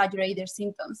hard to exaggerate their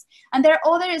symptoms. And there are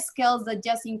other scales that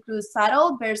just include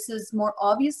subtle versus more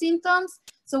obvious symptoms.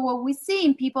 So what we see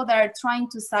in people that are trying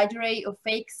to exaggerate or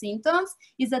fake symptoms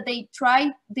is that they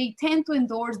tend to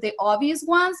endorse the obvious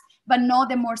ones, but not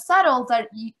the more subtle that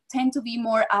tend to be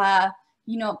more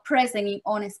present in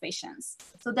honest patients.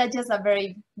 So that's just a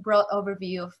very broad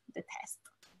overview of the test.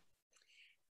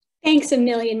 Thanks a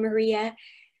million, Maria.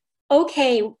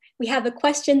 Okay, we have a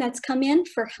question that's come in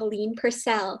for Helene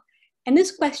Purcell. And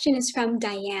this question is from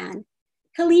Diane.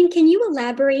 Helene, can you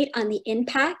elaborate on the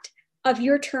impact of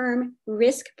your term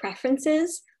risk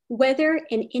preferences, whether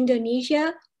in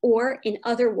Indonesia or in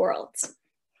other worlds?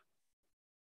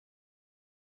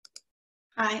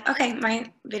 Hi, okay,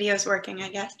 my video is working, I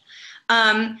guess.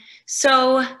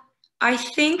 So I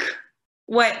think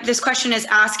what this question is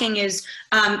asking is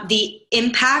the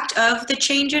impact of the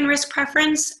change in risk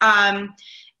preference,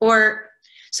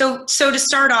 so to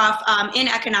start off, in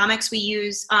economics, we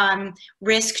use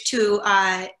risk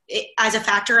as a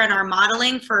factor in our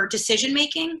modeling for decision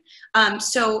making.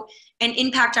 So an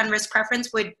impact on risk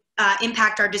preference would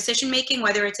impact our decision making,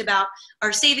 whether it's about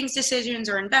our savings decisions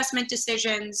or investment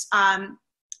decisions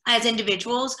as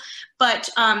individuals. But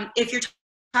if you're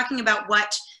talking about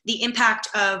what the impact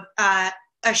of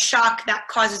a shock that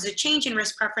causes a change in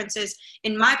risk preferences.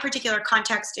 In my particular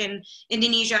context in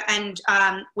Indonesia and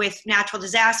with natural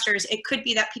disasters, it could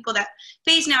be that people that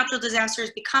face natural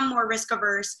disasters become more risk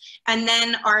averse and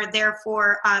then are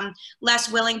therefore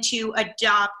less willing to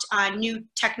adopt new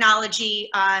technology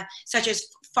such as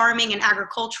farming and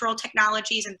agricultural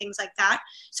technologies and things like that.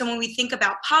 So when we think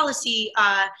about policy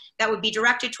that would be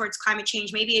directed towards climate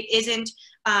change, maybe it isn't,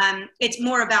 it's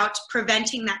more about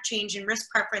preventing that change in risk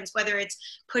preference, whether it's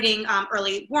putting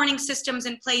early warning systems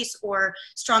in place or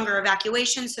stronger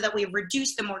evacuation so that we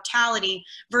reduce the mortality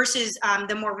versus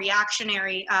the more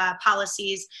reactionary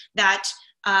policies that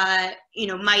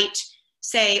might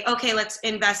say, okay, let's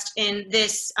invest in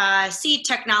this seed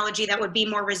technology that would be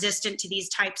more resistant to these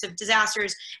types of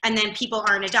disasters, and then people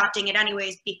aren't adopting it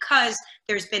anyways because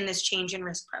there's been this change in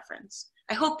risk preference.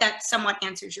 I hope that somewhat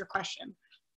answers your question.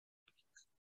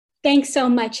 Thanks so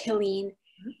much, Helene.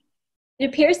 It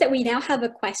appears that we now have a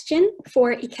question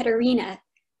for Ekaterina.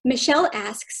 Michelle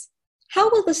asks, how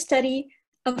will the study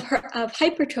of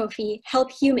hypertrophy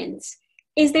help humans?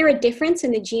 Is there a difference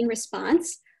in the gene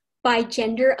response by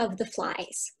gender of the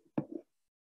flies?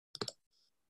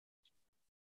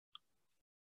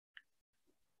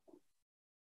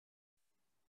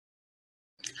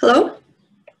 Hello?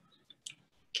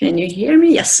 Can you hear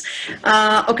me? Yes.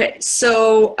 Okay,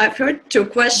 so I've heard two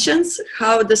questions: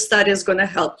 how the study is going to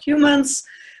help humans,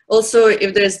 also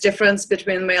if there's difference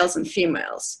between males and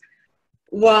females.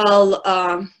 Well,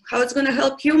 how it's going to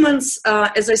help humans,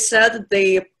 as I said,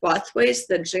 the pathways,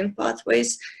 the gene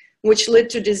pathways, which lead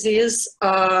to disease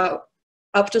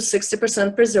up to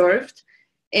 60% preserved.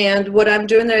 And what I'm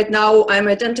doing right now, I'm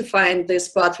identifying these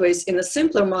pathways in a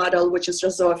simpler model, which is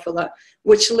Drosophila,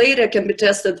 which later can be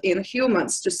tested in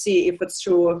humans to see if it's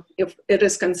true, if it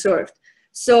is conserved.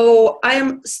 So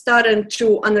I'm starting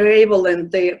to unravel in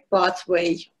the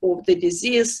pathway of the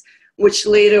disease, which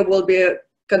later will be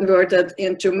converted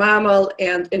into mammal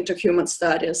and into human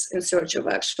studies in search of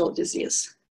actual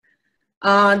disease.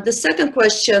 The second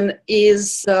question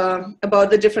is about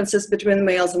the differences between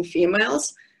males and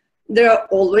females. There are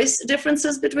always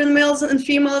differences between males and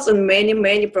females in many,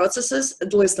 many processes,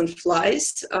 at least in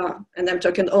flies, and I'm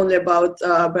talking only about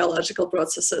biological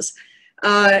processes.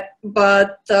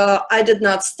 But I did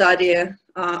not study,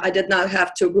 I did not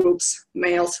have two groups,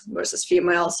 males versus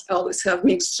females. I always have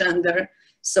mixed gender,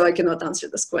 so I cannot answer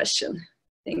this question.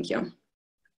 Thank you.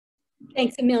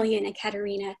 Thanks a million,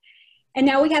 Ekaterina. And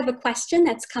now we have a question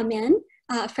that's come in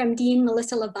from Dean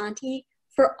Melissa Levanti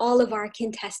for all of our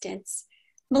contestants.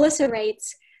 Melissa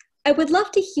writes, I would love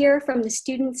to hear from the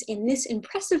students in this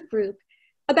impressive group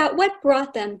about what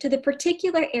brought them to the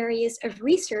particular areas of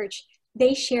research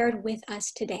they shared with us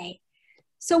today.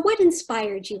 So what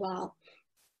inspired you all?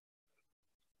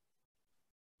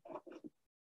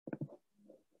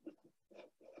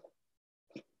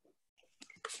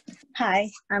 Hi,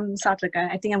 I'm Satvika.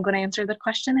 I think I'm going to answer the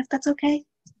question if that's okay.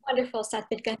 Wonderful,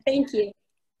 Satvika. Thank you.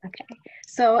 Okay.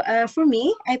 So for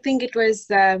me, I think it was,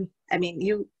 I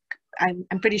mean,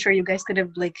 I'm pretty sure you guys could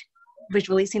have like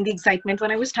visually seen the excitement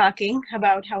when I was talking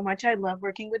about how much I love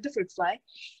working with the fruit fly.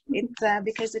 It's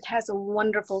because it has a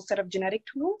wonderful set of genetic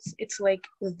tools. It's like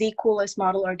the coolest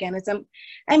model organism.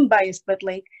 I'm biased, but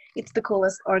like it's the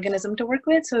coolest organism to work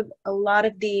with. So a lot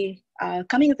of the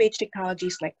coming of age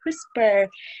technologies like CRISPR,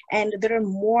 and there are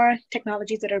more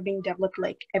technologies that are being developed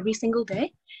like every single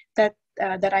day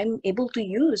that I'm able to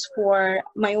use for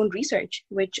my own research,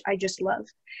 which I just love.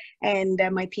 And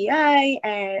my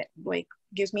PI like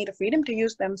gives me the freedom to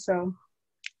use them. So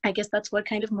I guess that's what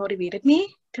kind of motivated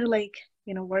me to like,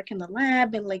 you know, work in the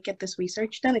lab and like get this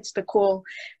research done. It's the cool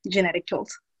genetic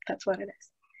tools. That's what it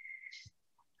is.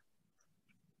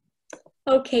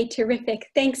 Okay, terrific.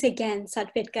 Thanks again,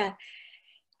 Satvika.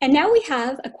 And now we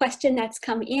have a question that's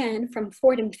come in from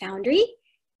Fordham Foundry,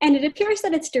 and it appears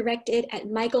that it's directed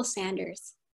at Michael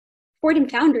Sanders. Fordham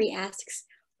Foundry asks,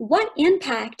 what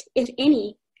impact, if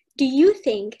any, do you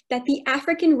think that the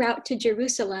African route to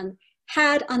Jerusalem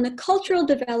had on the cultural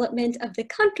development of the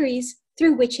countries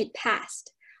through which it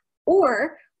passed?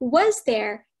 Or was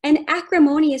there an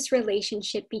acrimonious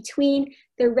relationship between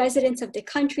the residents of the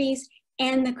countries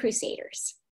and the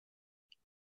Crusaders?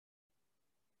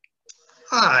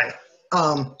 Hi.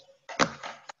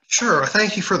 Sure.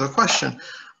 Thank you for the question.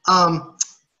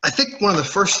 I think one of the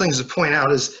first things to point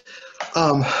out is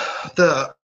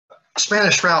the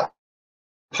Spanish route,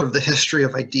 part of the history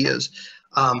of ideas.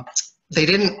 They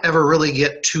didn't ever really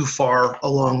get too far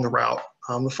along the route.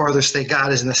 The farthest they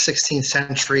got is in the 16th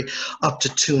century up to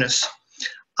Tunis.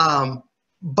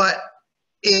 But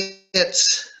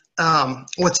it's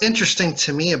What's interesting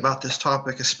to me about this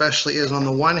topic especially is, on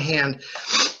the one hand,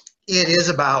 it is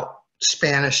about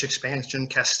Spanish expansion,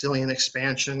 Castilian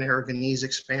expansion, Aragonese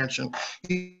expansion.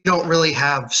 You don't really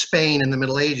have Spain in the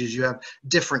Middle Ages. You have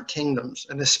different kingdoms.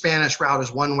 And the Spanish route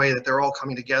is one way that they're all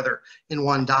coming together in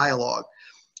one dialogue.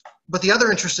 But the other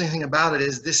interesting thing about it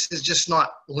is this is just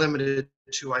not limited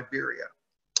to Iberia.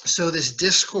 So this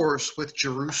discourse with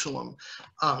Jerusalem,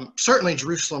 certainly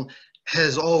Jerusalem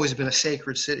has always been a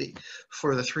sacred city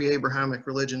for the three Abrahamic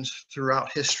religions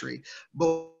throughout history.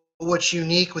 But what's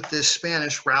unique with this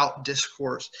Spanish route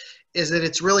discourse is that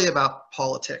it's really about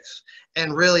politics,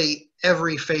 and really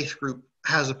every faith group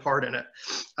has a part in it.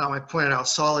 I pointed out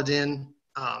Saladin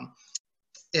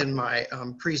in my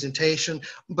presentation,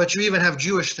 but you even have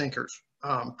Jewish thinkers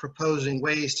proposing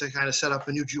ways to kind of set up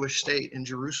a new Jewish state in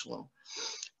Jerusalem.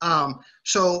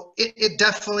 So it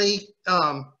definitely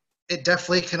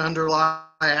can underlie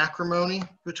acrimony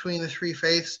between the three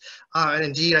faiths. And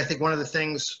indeed, I think one of the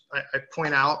things I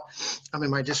point out in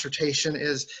my dissertation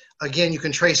is, again, you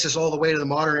can trace this all the way to the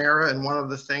modern era. And one of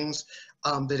the things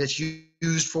that it's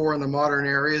used for in the modern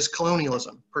era is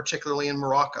colonialism, particularly in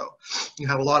Morocco. You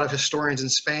have a lot of historians in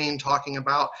Spain talking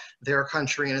about their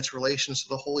country and its relations to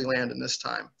the Holy Land in this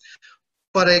time.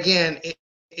 But again,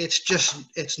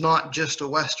 it's not just a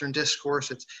Western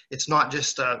discourse. It's not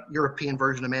just a European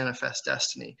version of Manifest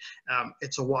Destiny.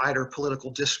 It's a wider political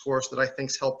discourse that I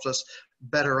think helps us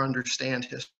better understand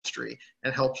history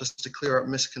and helps us to clear up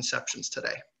misconceptions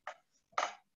today.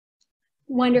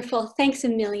 Wonderful. Thanks a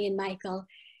million, Michael.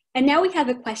 And now we have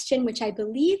a question which I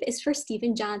believe is for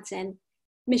Stephen Johnson.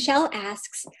 Michelle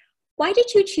asks, why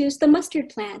did you choose the mustard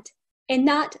plant and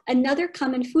not another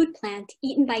common food plant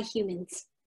eaten by humans?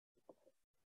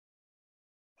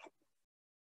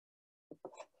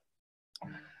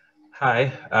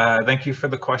 Hi, thank you for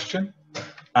the question.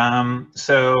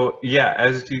 So yeah,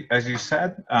 as you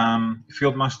said,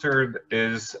 field mustard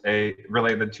is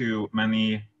related to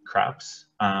many crops.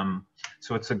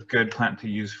 So it's a good plant to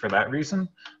use for that reason.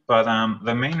 But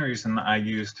the main reason I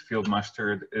used field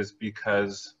mustard is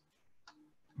because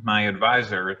my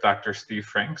advisor, Dr. Steve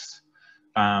Franks,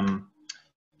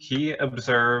 he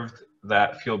observed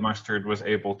that field mustard was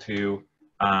able to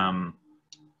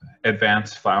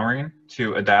advance flowering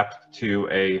to adapt to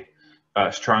a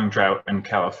strong drought in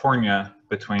California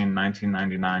between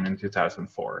 1999 and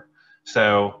 2004.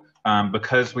 So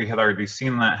because we had already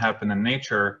seen that happen in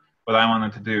nature, what I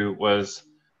wanted to do was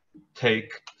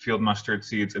take field mustard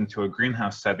seeds into a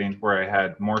greenhouse setting where I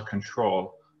had more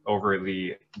control over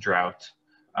the drought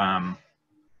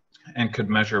and could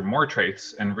measure more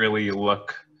traits and really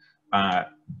look at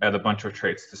a bunch of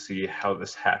traits to see how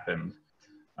this happened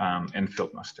in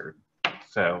field mustard.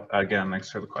 So again,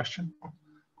 thanks for the question.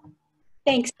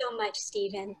 Thanks so much,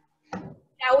 Stephen.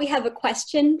 Now we have a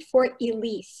question for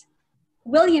Elise.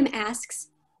 William asks,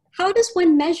 how does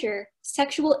one measure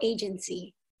sexual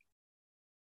agency?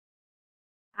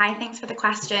 Hi, thanks for the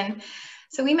question.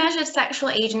 So we measured sexual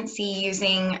agency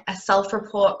using a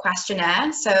self-report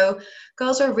questionnaire. So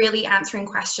girls are really answering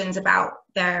questions about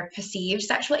their perceived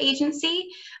sexual agency.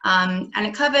 And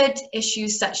it covered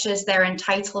issues such as their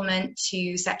entitlement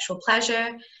to sexual pleasure,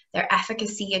 their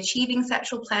efficacy achieving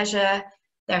sexual pleasure,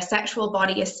 their sexual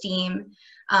body esteem.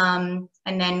 And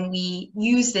then we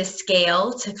use this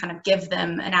scale to kind of give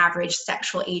them an average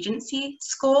sexual agency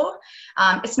score.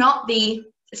 It's not the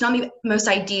most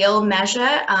ideal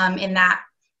measure in that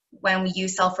when we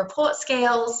use self-report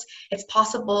scales, it's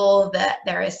possible that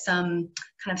there is some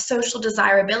kind of social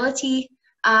desirability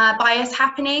bias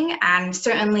happening, and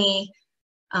certainly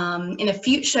in the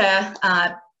future,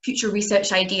 future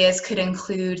research ideas could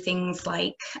include things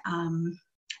like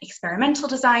experimental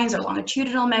designs or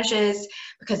longitudinal measures,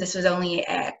 because this was only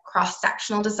a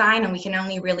cross-sectional design and we can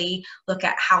only really look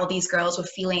at how these girls were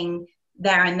feeling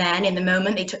there and then in the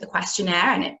moment they took the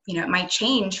questionnaire, and it might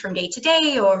change from day to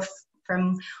day or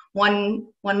from one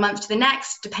month to the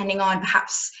next, depending on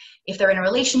perhaps if they're in a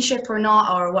relationship or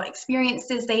not, or what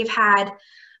experiences they've had.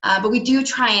 But we do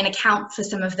try and account for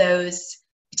some of those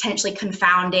potentially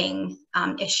confounding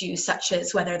issues, such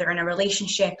as whether they're in a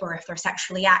relationship or if they're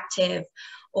sexually active,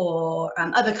 or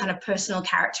other kind of personal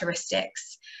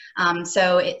characteristics.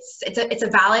 So it's a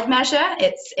valid measure.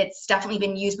 It's definitely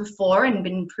been used before and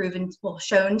been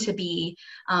shown to be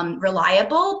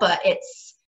reliable, but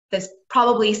there's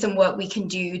probably some work we can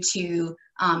do to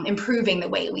improving the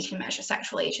way we can measure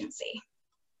sexual agency.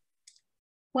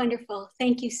 Wonderful.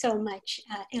 Thank you so much,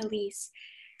 Elise.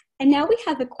 And now we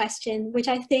have a question which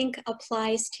I think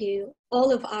applies to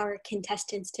all of our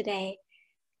contestants today.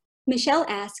 Michelle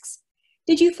asks,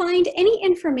 did you find any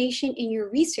information in your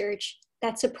research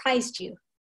that surprised you?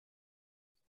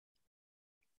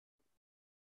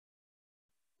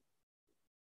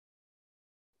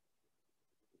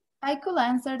 I could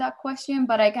answer that question,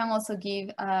 but I can also give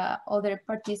other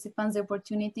participants the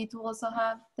opportunity to also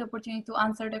have the opportunity to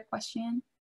answer the question.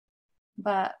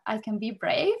 But I can be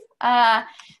brave.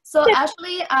 So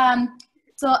actually,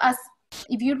 so as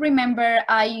if you remember,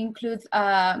 I include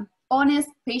honest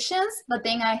patients, but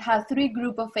then I have 3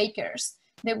 groups of fakers.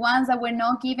 The ones that were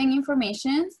not giving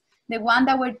information, the one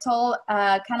that were told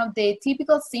kind of the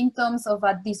typical symptoms of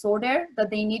a disorder that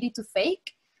they needed to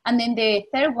fake, and then the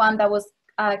third one that was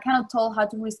kind of told how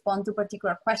to respond to a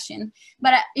particular question.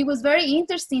 But it was very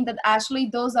interesting that actually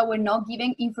those that were not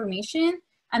giving information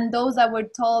and those that were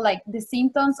told like the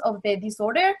symptoms of the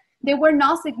disorder, they were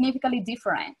not significantly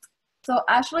different. So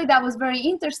actually that was very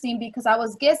interesting because I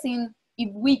was guessing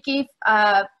if we give,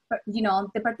 you know,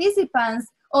 the participants,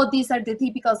 oh, these are the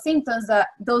typical symptoms, that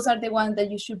those are the ones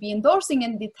that you should be endorsing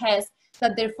in the test,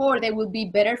 that therefore they would be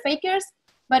better fakers.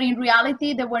 But in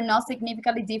reality, they were not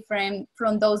significantly different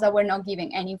from those that were not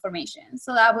giving any information.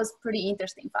 So that was pretty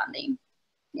interesting finding.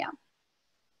 Yeah.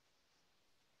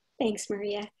 Thanks,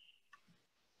 Maria.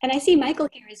 And I see Michael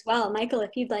here as well. Michael,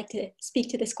 if you'd like to speak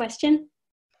to this question.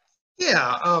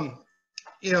 Yeah,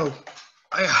 you know,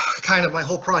 my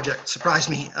whole project surprised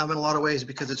me in a lot of ways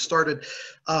because it started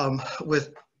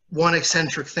with one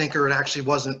eccentric thinker. It actually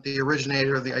wasn't the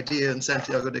originator of the idea in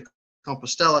Santiago de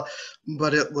Compostela,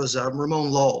 but it was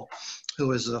Ramon Lull, who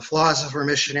was a philosopher,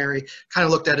 missionary, kind of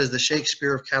looked at as the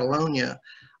Shakespeare of Catalonia.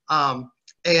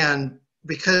 And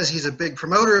because he's a big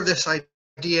promoter of this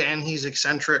idea and he's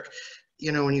eccentric,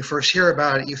 you know, when you first hear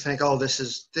about it, you think, oh, this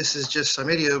is just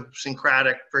some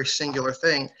idiosyncratic, very singular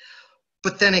thing.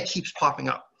 But then it keeps popping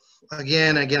up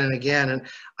again, again, and again. And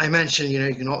I mentioned, you know,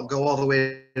 you can go all the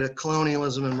way to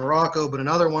colonialism in Morocco, but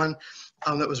another one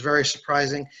that was very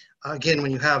surprising, again, when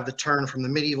you have the turn from the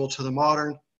medieval to the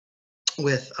modern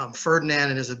with Ferdinand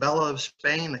and Isabella of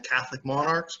Spain, the Catholic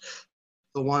monarchs,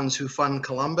 the ones who fund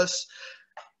Columbus.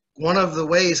 One of the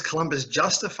ways Columbus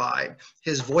justified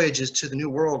his voyages to the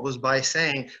New World was by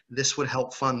saying this would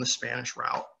help fund the Spanish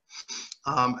route.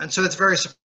 And so it's very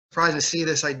surprising to see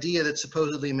this idea that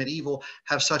supposedly medieval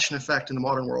have such an effect in the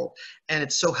modern world. And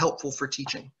it's so helpful for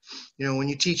teaching. You know, when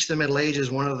you teach the Middle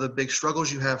Ages, one of the big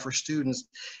struggles you have for students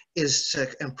is to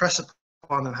impress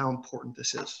upon them how important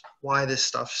this is, why this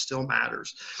stuff still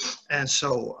matters. And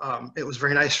so it was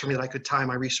very nice for me that I could tie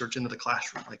my research into the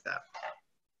classroom like that.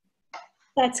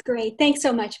 That's great. Thanks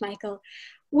so much, Michael.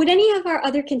 Would any of our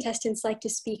other contestants like to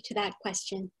speak to that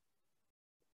question?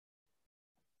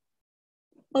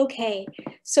 Okay,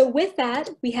 so with that,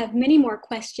 we have many more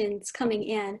questions coming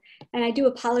in, and I do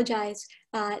apologize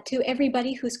to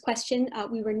everybody whose question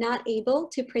we were not able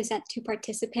to present to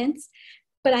participants,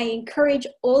 but I encourage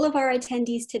all of our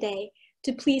attendees today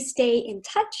to please stay in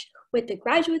touch with the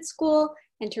graduate school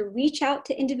and to reach out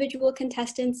to individual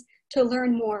contestants to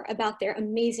learn more about their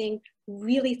amazing,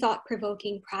 really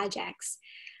thought-provoking projects.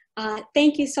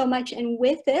 Thank you so much. And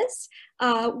with this,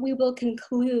 we will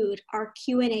conclude our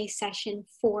Q&A session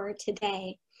for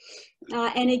today.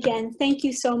 And again, thank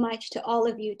you so much to all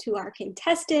of you, to our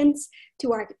contestants,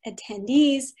 to our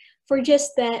attendees, for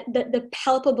just the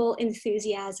palpable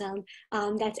enthusiasm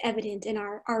that's evident in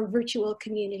our virtual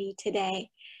community today.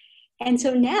 And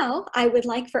so now I would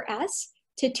like for us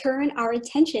to turn our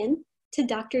attention to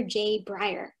Dr. Jay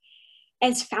Breyer.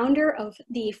 As founder of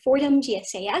the Fordham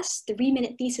GSAS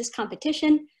 3-minute thesis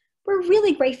competition, we're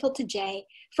really grateful to Jay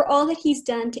for all that he's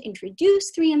done to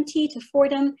introduce 3MT to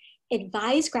Fordham,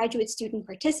 advise graduate student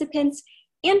participants,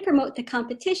 and promote the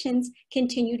competition's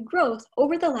continued growth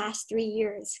over the last 3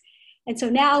 years. And so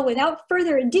now, without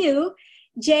further ado,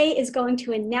 Jay is going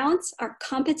to announce our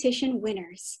competition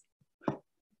winners.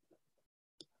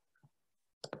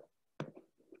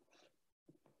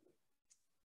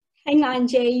 Hang on,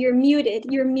 Jay, you're muted.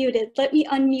 You're muted. Let me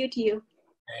unmute you.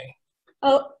 Okay.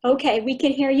 Oh, okay, we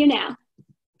can hear you now.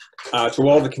 To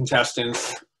all the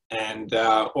contestants, and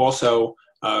also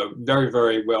very,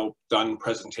 very well done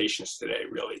presentations today,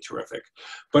 really terrific.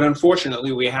 But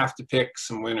unfortunately, we have to pick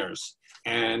some winners,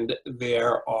 and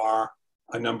there are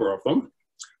a number of them.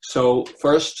 So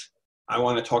first, I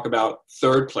want to talk about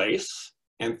third place,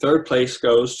 and third place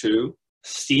goes to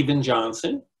Stephen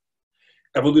Johnson,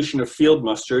 Evolution of Field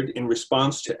Mustard in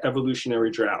Response to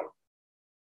Evolutionary Drought.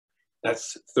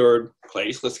 That's third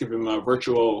place. Let's give him a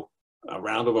virtual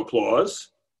round of applause.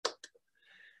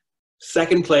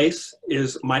 Second place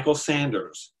is Michael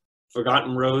Sanders,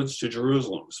 Forgotten Roads to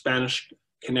Jerusalem, Spanish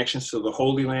Connections to the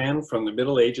Holy Land from the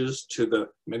Middle Ages to the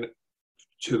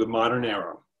modern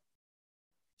era.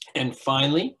 And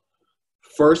finally,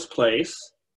 First place,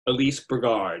 Elise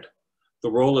Brigard, the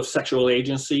role of sexual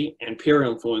agency and peer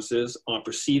influences on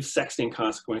perceived sexting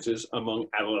consequences among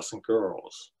adolescent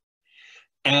girls.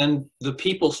 And the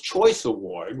People's Choice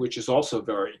Award, which is also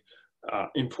very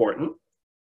important,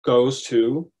 goes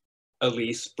to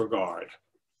Elise Brigard.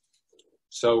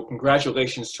 So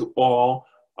congratulations to all.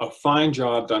 A fine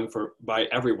job done by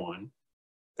everyone.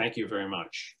 Thank you very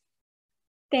much.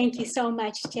 Thank you so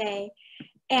much, Jay.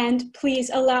 And please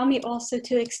allow me also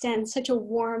to extend such a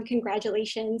warm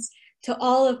congratulations to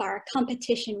all of our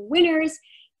competition winners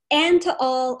and to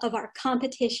all of our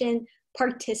competition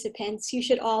participants. You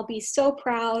should all be so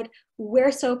proud.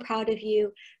 We're so proud of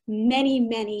you. Many,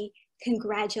 many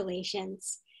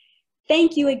congratulations.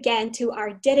 Thank you again to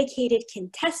our dedicated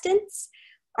contestants,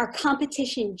 our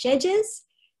competition judges,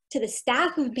 to the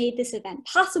staff who made this event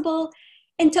possible,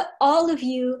 and to all of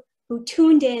you who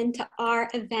tuned in to our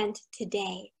event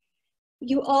today.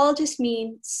 You all just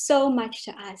mean so much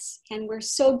to us, and we're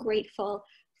so grateful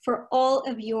for all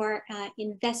of your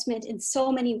investment in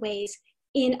so many ways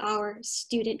in our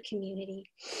student community.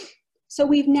 So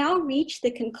we've now reached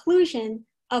the conclusion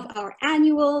of our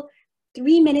annual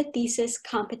 3-minute thesis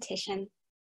competition.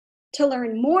 To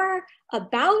learn more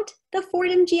about the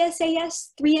Fordham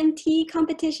GSAS 3MT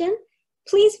competition,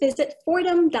 please visit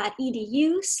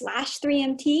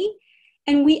fordham.edu/3MT,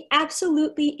 and we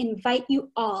absolutely invite you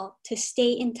all to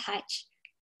stay in touch,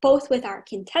 both with our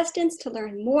contestants to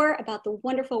learn more about the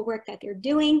wonderful work that they're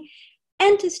doing,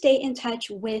 and to stay in touch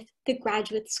with the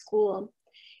Graduate School.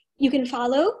 You can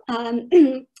follow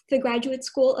the Graduate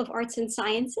School of Arts and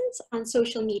Sciences on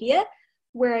social media.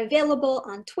 We're available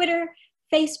on Twitter,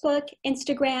 Facebook,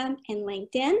 Instagram, and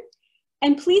LinkedIn.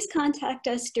 And please contact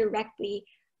us directly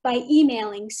by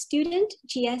emailing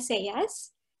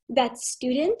studentgsas, that's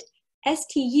student,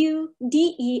 STUDENT,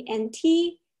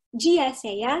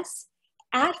 GSAS,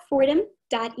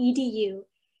 @fordham.edu.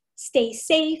 Stay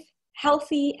safe,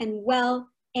 healthy, and well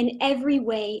in every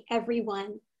way,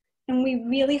 everyone. And we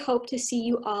really hope to see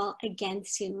you all again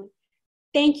soon.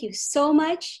 Thank you so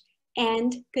much,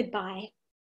 and goodbye.